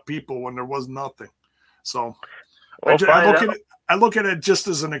a lot of people when there was nothing. So I look at it just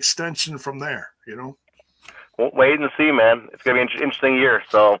as an extension from there. We'll wait and see, man. It's gonna be an interesting year.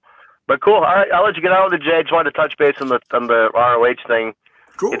 So. But cool. All right, I'll let you get out with it, Jay. Just wanted to touch base on the ROH thing.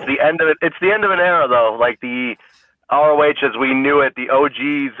 Cool. It's the end of it. It's the end of an era, though. Like the ROH as we knew it, the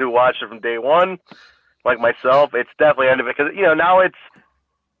OGs who watched it from day one, like myself. It's definitely the end of it because now it's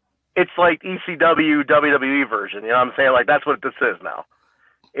like ECW WWE version. You know what I'm saying? Like that's what this is now.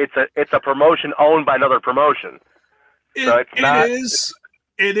 It's a promotion owned by another promotion. It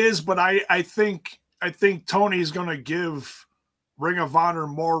is. But I think Tony's going to give Ring of Honor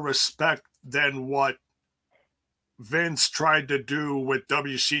more respect than what Vince tried to do with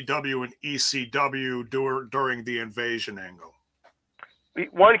WCW and ECW during the invasion angle.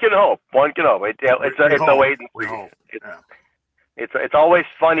 One can hope. It's a wait and see. It's always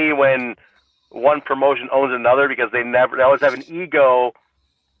funny when one promotion owns another because they always have an ego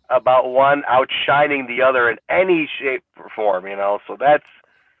about one outshining the other in any shape or form. So that's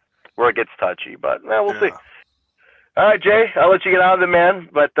where it gets touchy. But we'll see. All right, Jay, I'll let you get out of it, man.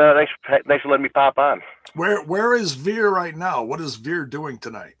 But thanks for letting me pop on. Where is Veer right now? What is Veer doing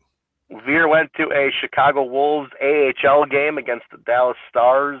tonight? Veer went to a Chicago Wolves AHL game against the Dallas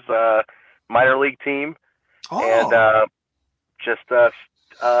Stars minor league team. Oh. And just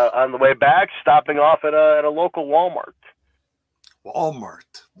on the way back, stopping off at a local Walmart.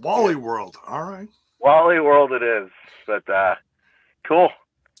 Wally World. All right. Wally World it is. But cool.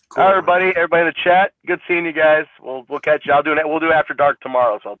 Cool. All right, everybody in the chat. Good seeing you guys. We'll catch you. We'll do After Dark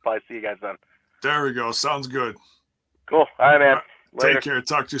tomorrow, so I'll probably see you guys then. There we go. Sounds good. Cool. All right, man. Later. Take care.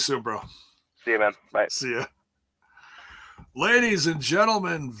 Talk to you soon, bro. See you, man. Bye. See ya. Ladies and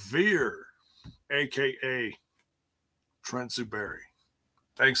gentlemen, Veer, a.k.a. Trent Zuberi.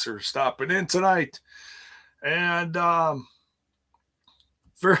 Thanks for stopping in tonight. And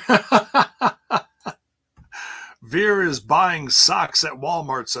Veer is buying socks at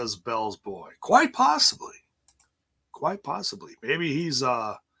Walmart, says Bell's Boy. Quite possibly. Maybe he's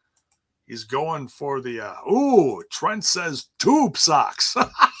going for the Trent says tube socks.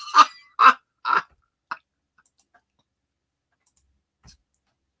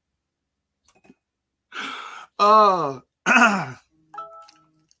 I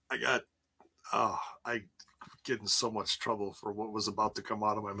got get in so much trouble for what was about to come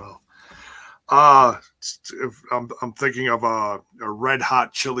out of my mouth. I'm thinking of a Red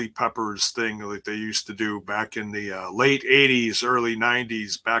Hot Chili Peppers thing like they used to do back in the late 80s, early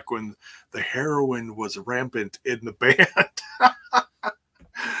 90s, back when the heroin was rampant in the band.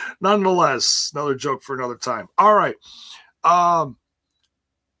 Nonetheless, another joke for another time. All right.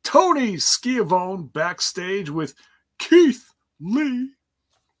 Tony Schiavone backstage with Keith Lee.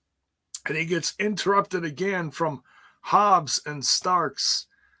 And he gets interrupted again from Hobbs and Starks.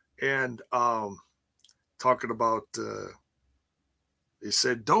 And talking about, he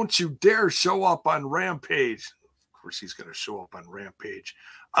said, don't you dare show up on Rampage. Of course, he's going to show up on Rampage.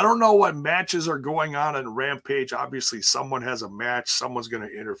 I don't know what matches are going on Rampage. Obviously, someone has a match. Someone's going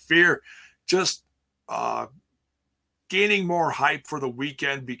to interfere. Just gaining more hype for the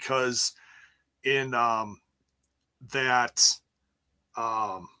weekend because in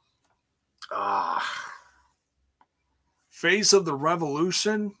Face of the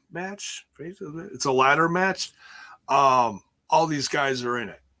Revolution match. It's a ladder match. All these guys are in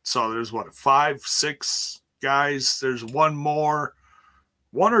it. So there's 5, 6 guys. There's one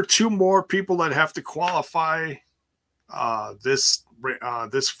or two more people that have to qualify this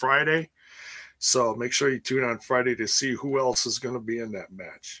Friday. So make sure you tune on Friday to see who else is going to be in that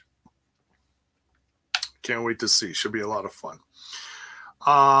match. Can't wait to see. Should be a lot of fun.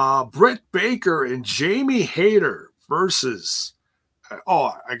 Britt Baker and Jamie Hayter versus.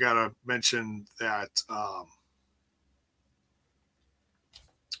 I gotta mention that.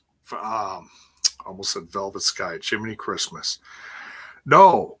 Almost said Velvet Sky, Jiminy Christmas.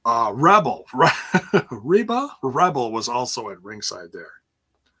 No, Rebel. Rebel was also at ringside there,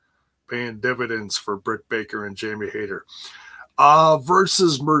 paying dividends for Britt Baker and Jamie Hayter.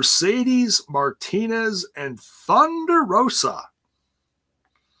 Versus Mercedes Martinez and Thunder Rosa.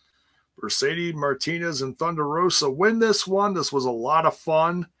 Mercedes Martinez and Thunder Rosa win this one. This was a lot of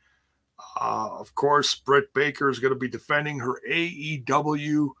fun. Of course, Britt Baker is going to be defending her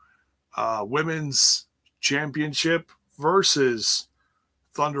AEW Women's Championship versus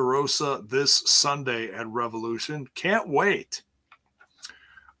Thunder Rosa this Sunday at Revolution. Can't wait.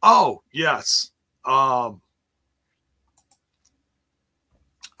 Oh, yes.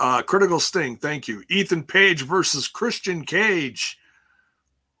 Critical Sting, thank you. Ethan Page versus Christian Cage.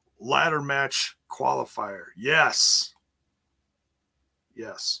 Ladder match qualifier. Yes.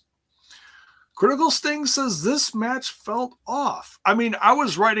 Critical Sting says this match felt off. I mean, I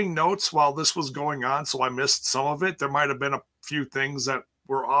was writing notes while this was going on, so I missed some of it. There might have been a few things that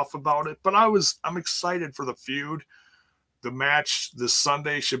were off about it, but I'm excited for the feud. The match this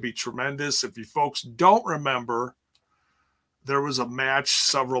Sunday should be tremendous. If you folks don't remember, there was a match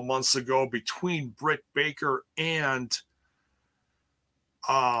several months ago between Britt Baker and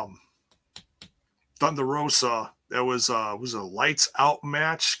Thunder Rosa. That was a lights out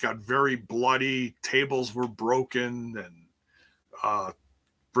match. Got very bloody. Tables were broken, and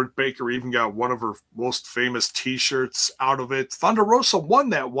Britt Baker even got one of her most famous T-shirts out of it. Thunder Rosa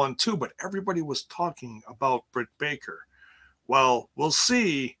won that one too, but everybody was talking about Britt Baker. Well, we'll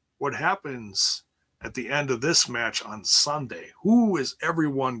see what happens at the end of this match on Sunday. Who is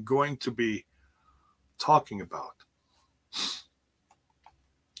everyone going to be talking about?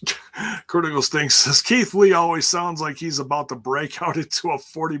 Critical Sting says Keith Lee always sounds like he's about to break out into a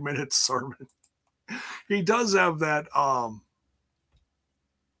 40-minute sermon. He does have that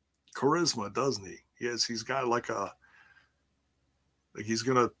charisma, doesn't he? Yes, he's got like he's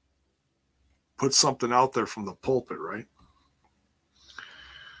gonna put something out there from the pulpit, right?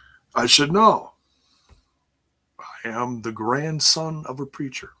 I should know. I am the grandson of a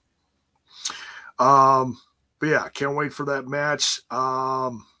preacher. But yeah, can't wait for that match.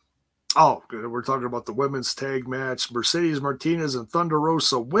 We're talking about the women's tag match. Mercedes Martinez and Thunder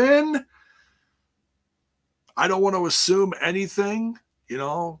Rosa win. I don't want to assume anything.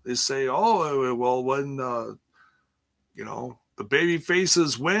 They say, when, the baby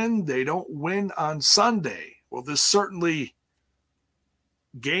faces win, they don't win on Sunday. Well, this certainly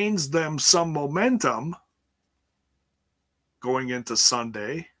gains them some momentum going into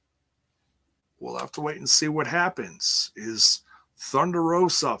Sunday. We'll have to wait and see what happens. Is Thunder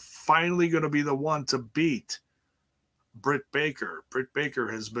Rosa finally going to be the one to beat Britt Baker? Britt Baker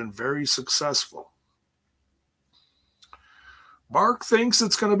has been very successful. Mark thinks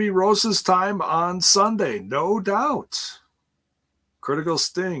it's going to be Rosa's time on Sunday. No doubt. Critical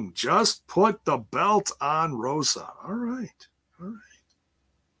Sting, just put the belt on Rosa. All right.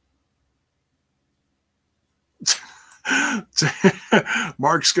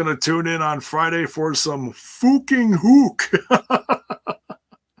 Mark's going to tune in on Friday for some fucking hook.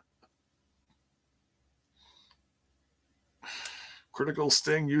 Critical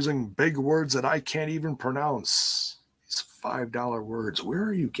Sting using big words that I can't even pronounce. These $5 words. Where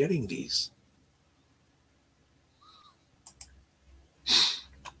are you getting these?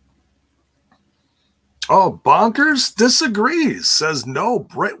 Oh, Bonkers disagrees. Says no,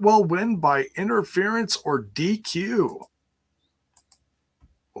 Britt will win by interference or DQ.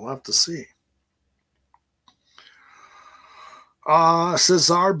 We'll have to see.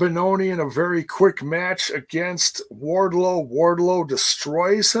 Cesar Benoni in a very quick match against Wardlow. Wardlow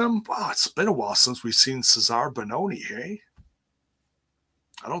destroys him. Wow, it's been a while since we've seen Cesar Benoni, hey?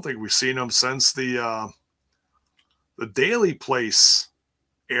 I don't think we've seen him since the Daily Place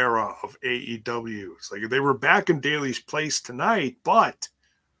era of AEW. It's like they were back in Daly's Place tonight, but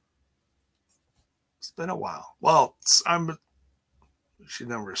it's been a while. Well, you should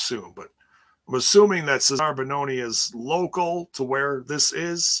never assume, but I'm assuming that Cesar Benoni is local to where this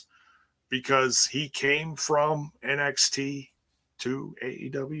is because he came from NXT to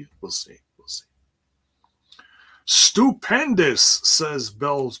AEW. We'll see. We'll see. Stupendous, says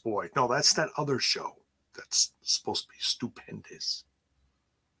Bell's Boy. No, that's that other show. That's supposed to be stupendous.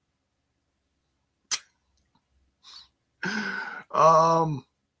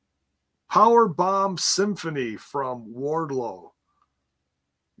 Power Bomb Symphony from Wardlow.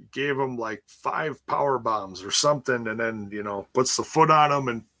 Gave him like 5 power bombs or something, and then, puts the foot on him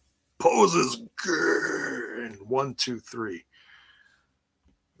and poses. And 1, 2, 3.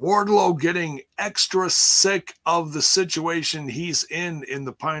 Wardlow getting extra sick of the situation he's in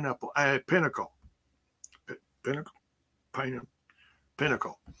the Pinnacle. Pinnacle.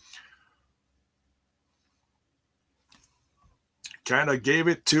 Kind of gave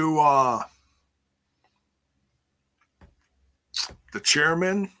it to the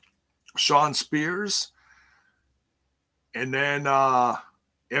chairman, Sean Spears, and then MJF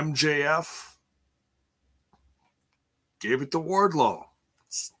gave it to Wardlow.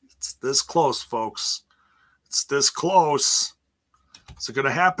 It's this close, folks. It's this close. What's going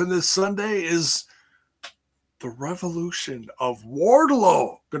to happen this Sunday is the revolution of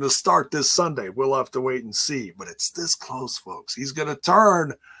Wardlow going to start this Sunday. We'll have to wait and see, but it's this close, folks. He's going to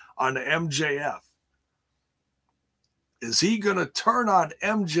turn on MJF. Is he going to turn on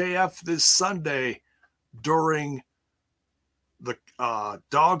MJF this Sunday during the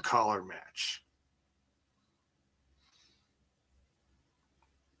dog collar match?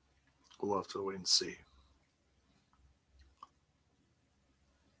 We'll have to wait and see.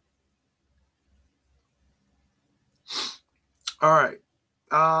 All right.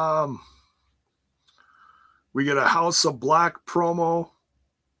 We get a House of Black promo.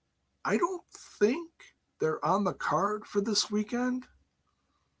 I don't think they're on the card for this weekend,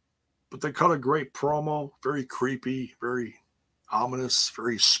 but they cut a great promo. Very creepy, very ominous,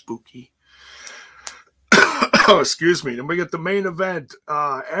 very spooky. Excuse me. Then we get the main event.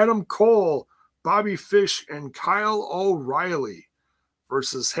 Adam Cole, Bobby Fish, and Kyle O'Reilly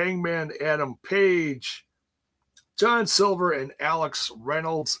versus Hangman Adam Page, John Silver, and Alex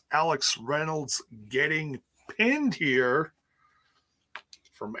Reynolds. Alex Reynolds getting pinned here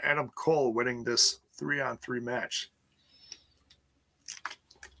from Adam Cole, winning this 3-on-3 match.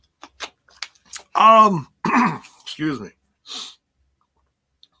 Excuse me.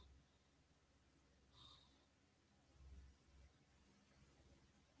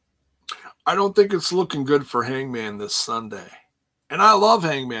 I don't think it's looking good for Hangman this Sunday. And I love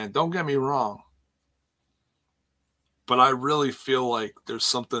Hangman, don't get me wrong. But I really feel like this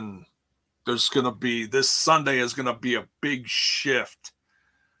Sunday is going to be a big shift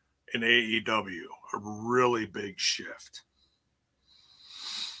in AEW. A really big shift.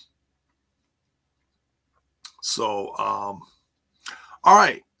 So, all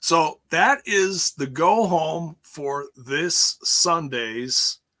right. So that is the go home for this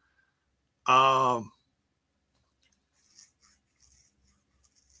Sunday's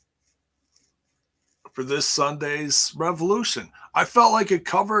Revolution. I felt like it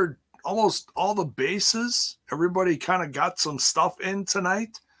covered almost all the bases. Everybody kind of got some stuff in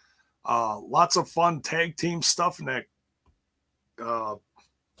tonight. Lots of fun tag team stuff in that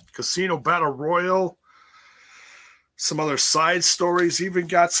Casino Battle Royal. Some other side stories even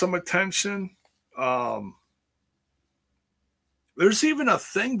got some attention. There's even a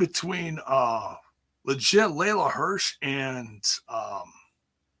thing between legit Layla Hirsch and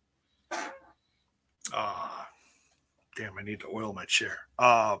damn, I need to oil my chair.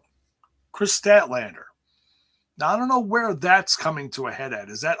 Chris Statlander. Now, I don't know where that's coming to a head at.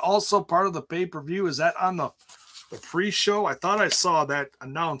 Is that also part of the pay-per-view? Is that on the pre-show? I thought I saw that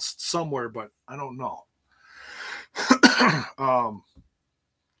announced somewhere, but I don't know.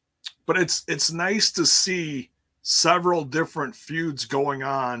 But it's nice to see several different feuds going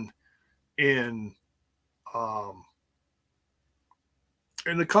on in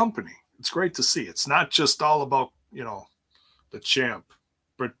the company. It's great to see. It's not just all about, the champ,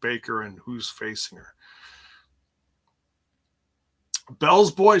 Britt Baker, and who's facing her.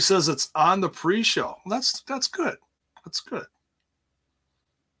 Bell's Boy says it's on the pre-show. That's good. That's good.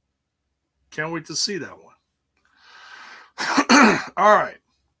 Can't wait to see that one. All right.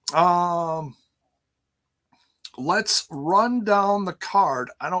 Let's run down the card.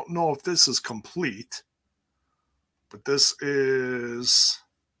 I don't know if this is complete, but this is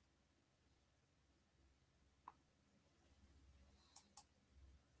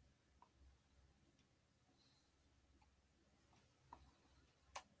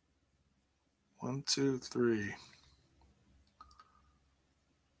one, two, three.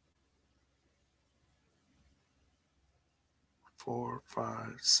 4,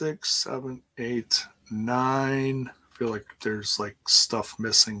 5, 6, 7, 8, 9. I feel like there's like stuff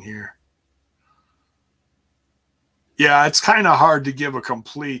missing here. Yeah, it's kind of hard to give a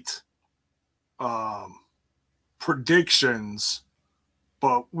complete predictions,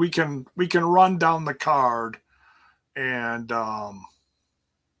 but we can run down the card and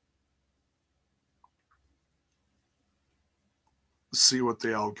see what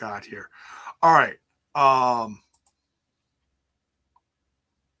they all got here. All right.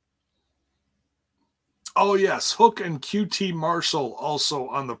 Oh, yes. Hook and QT Marshall also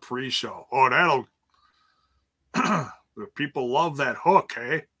on the pre-show. Oh, that'll... people love that Hook,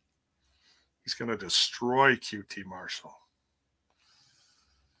 eh? He's going to destroy QT Marshall.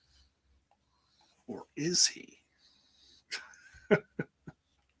 Or is he?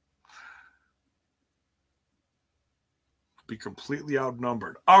 Be completely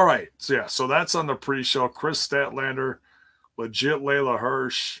outnumbered. All right. So that's on the pre-show. Chris Statlander, legit Layla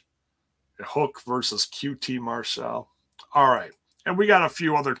Hirsch, Hook versus QT Marshall. All right. And we got a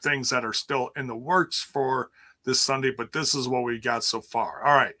few other things that are still in the works for this Sunday, but this is what we got so far.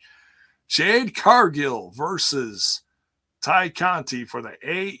 All right. Jade Cargill versus Ty Conti for the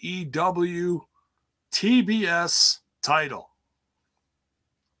AEW TBS title.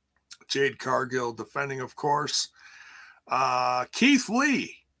 Jade Cargill defending, of course. Keith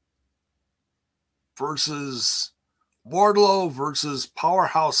Lee versus Wardlow versus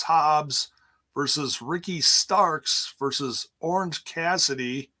Powerhouse Hobbs versus Ricky Starks versus Orange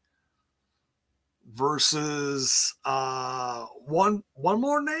Cassidy versus one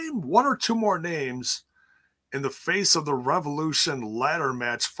or two more names in the Face of the Revolution ladder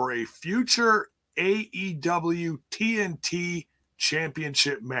match for a future AEW TNT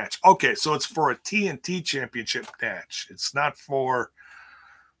championship match. Okay, so it's for a TNT championship match. It's not for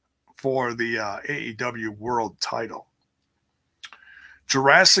the AEW world title.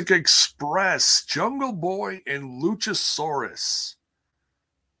 Jurassic Express, Jungle Boy, and Luchasaurus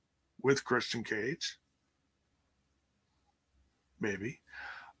with Christian Cage. Maybe.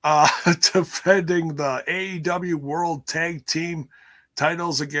 Defending the AEW World Tag Team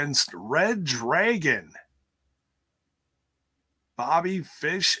titles against Red Dragon, Bobby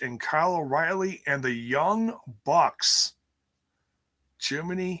Fish and Kyle O'Reilly, and the Young Bucks.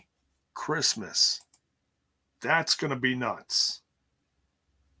 Jiminy Christmas. That's going to be nuts.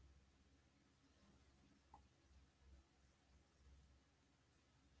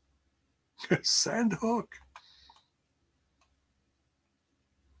 Send Hook.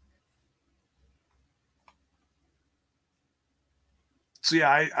 So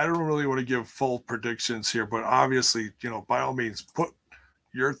yeah, I don't really want to give full predictions here, but obviously, by all means, put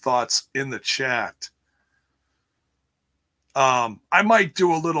your thoughts in the chat. I might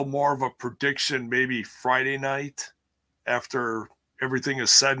do a little more of a prediction maybe Friday night after everything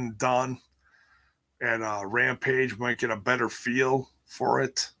is said and done, and Rampage might get a better feel for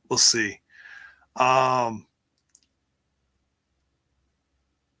it. We'll see. Andrade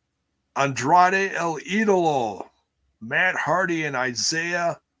El Idolo, Matt Hardy, and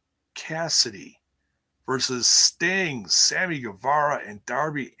Isaiah Cassidy versus Sting, Sammy Guevara, and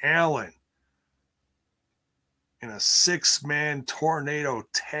Darby Allin in a 6-man tornado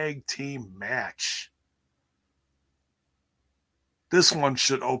tag team match. This one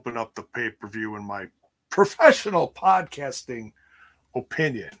should open up the pay-per-view in my professional podcasting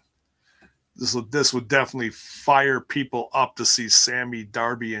opinion. This would definitely fire people up to see Sammy,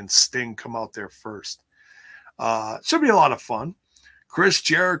 Darby, and Sting come out there first. Should be a lot of fun. Chris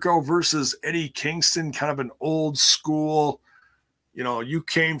Jericho versus Eddie Kingston, kind of an old school, you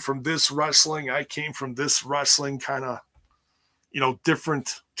came from this wrestling, I came from this wrestling, kind of,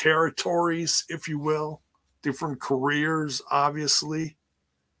 different territories, if you will, different careers, obviously.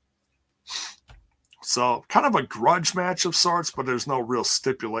 So kind of a grudge match of sorts, but there's no real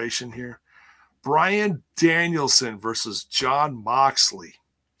stipulation here. Bryan Danielson versus Jon Moxley.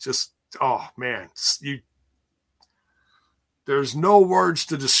 Just, oh man, there's no words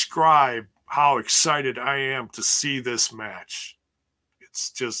to describe how excited I am to see this match.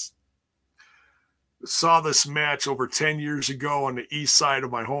 It's just, saw this match over 10 years ago on the east side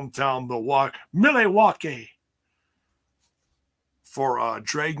of my hometown, Milwaukee, for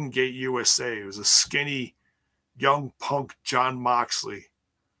Dragon Gate USA. It was a skinny, young punk Jon Moxley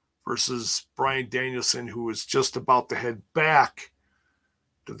versus Bryan Danielson, who was just about to head back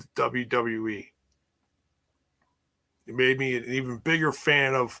to the WWE. It made me an even bigger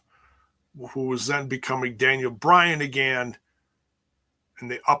fan of who was then becoming Daniel Bryan again and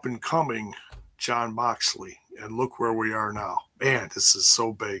the up-and-coming Jon Moxley. And look where we are now. Man, this is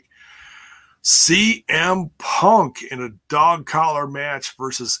so big. CM Punk in a dog collar match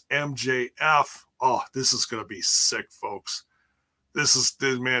versus MJF. Oh, this is going to be sick, folks. There's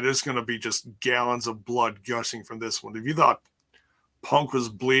going to be just gallons of blood gushing from this one. If you thought Punk was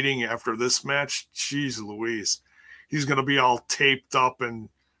bleeding after this match, geez Louise. He's going to be all taped up and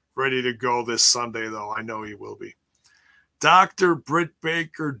ready to go this Sunday, though. I know he will be. Dr. Britt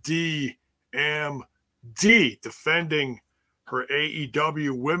Baker, DMD, defending her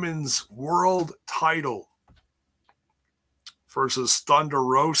AEW Women's World title versus Thunder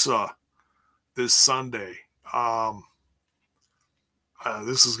Rosa this Sunday.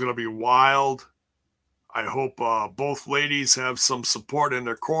 This is going to be wild. I hope both ladies have some support in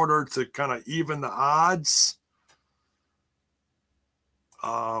their corner to kind of even the odds.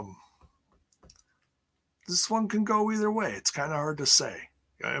 This one can go either way. It's kind of hard to say.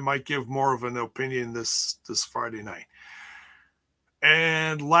 I might give more of an opinion this Friday night.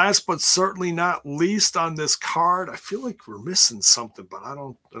 And last but certainly not least on this card, I feel like we're missing something, but I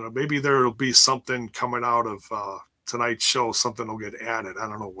don't know. Maybe there will be something coming out of tonight's show. Something will get added. I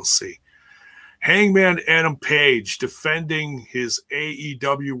don't know. We'll see. Hangman Adam Page defending his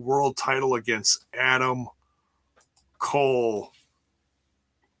AEW World title against Adam Cole.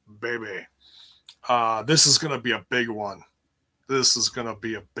 Baby. This is going to be a big one.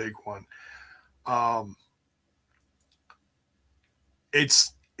 It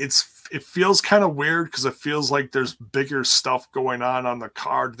feels kind of weird because it feels like there's bigger stuff going on the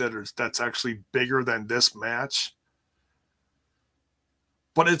card that's actually bigger than this match.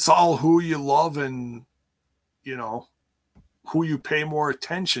 But it's all who you love and, who you pay more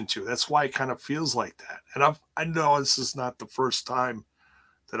attention to. That's why it kind of feels like that. And I know this is not the first time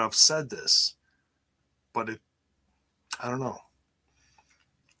that I've said this, but I don't know.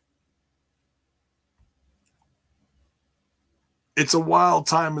 It's a wild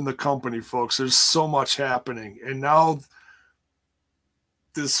time in the company, folks. There's so much happening. And now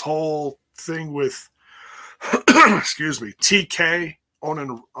this whole thing with, TK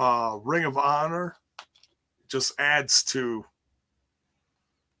owning Ring of Honor just adds to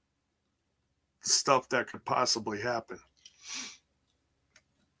stuff that could possibly happen.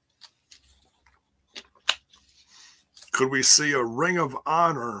 Could we see a Ring of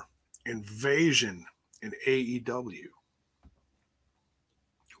Honor invasion in AEW?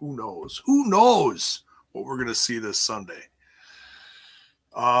 Who knows? Who knows what we're going to see this Sunday?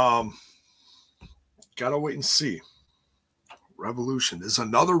 Gotta wait and see. Revolution. Is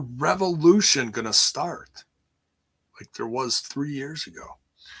another revolution going to start like there was 3 years ago?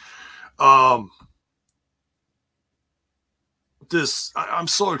 I'm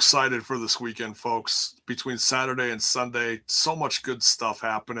so excited for this weekend, folks. Between Saturday and Sunday, so much good stuff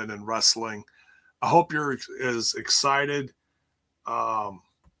happening in wrestling. I hope you're as excited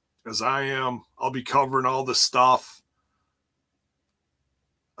as I am. I'll be covering all this stuff.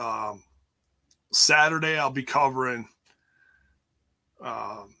 Saturday, I'll be covering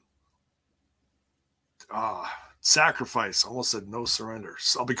Sacrifice. I almost said No Surrender.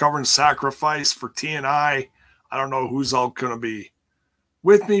 So I'll be covering Sacrifice for TNI. I don't know who's all going to be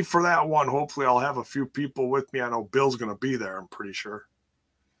with me for that one. Hopefully I'll have a few people with me. I know Bill's going to be there, I'm pretty sure.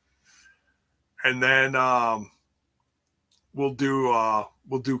 And then we'll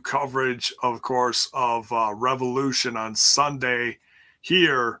do coverage, of course, of Revolution on Sunday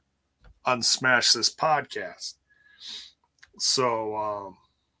here on Smash This Podcast. So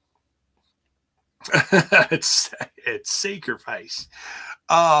it's Sacrifice.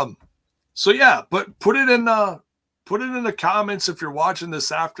 So yeah, but put it in the comments if you're watching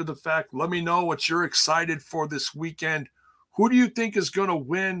this after the fact. Let me know what you're excited for this weekend. Who do you think is going to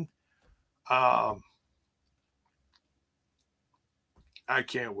win? I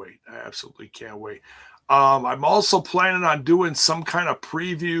can't wait. I absolutely can't wait. I'm also planning on doing some kind of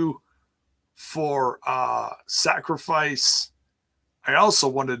preview for Sacrifice. I also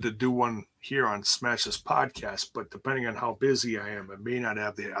wanted to do one here on Smash This Podcast, but depending on how busy I am, I may not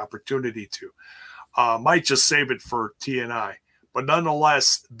have the opportunity to. Might just save it for TNI. But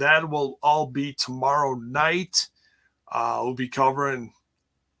nonetheless, that will all be tomorrow night. We'll be covering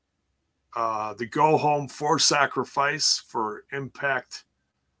the go home for Sacrifice for Impact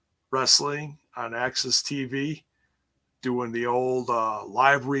Wrestling on Access TV, doing the old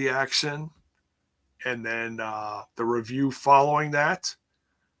live reaction, and then the review following that.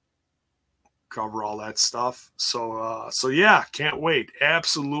 Cover all that stuff. So yeah, can't wait.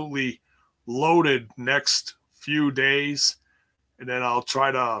 Absolutely loaded next few days. And then I'll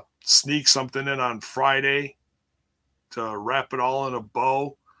try to sneak something in on Friday to wrap it all in a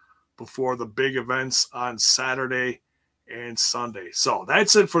bow before the big events on Saturday and Sunday. So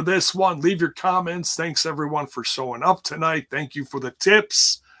that's it for this one. Leave your comments. Thanks, everyone, for showing up tonight. Thank you for the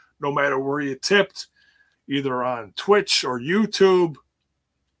tips, no matter where you tipped, either on Twitch or YouTube.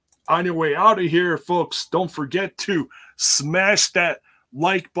 On your way out of here, folks, don't forget to smash that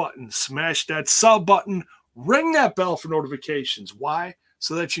like button, smash that sub button, ring that bell for notifications. Why?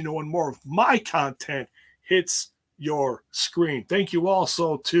 So that you know when more of my content hits your screen. Thank you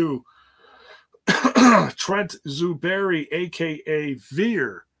also to Trent Zuberi, a.k.a.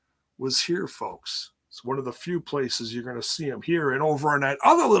 Veer, was here, folks. It's one of the few places you're going to see him here and over on that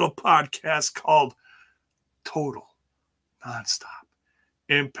other little podcast called Total Nonstop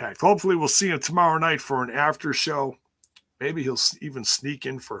Impact. Hopefully we'll see him tomorrow night for an after show. Maybe he'll even sneak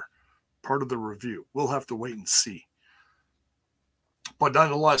in for part of the review. We'll have to wait and see. But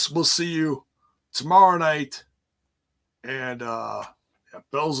nonetheless, we'll see you tomorrow night. And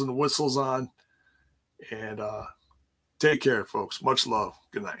bells and whistles on. And take care, folks. Much love.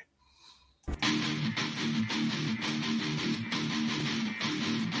 Good night.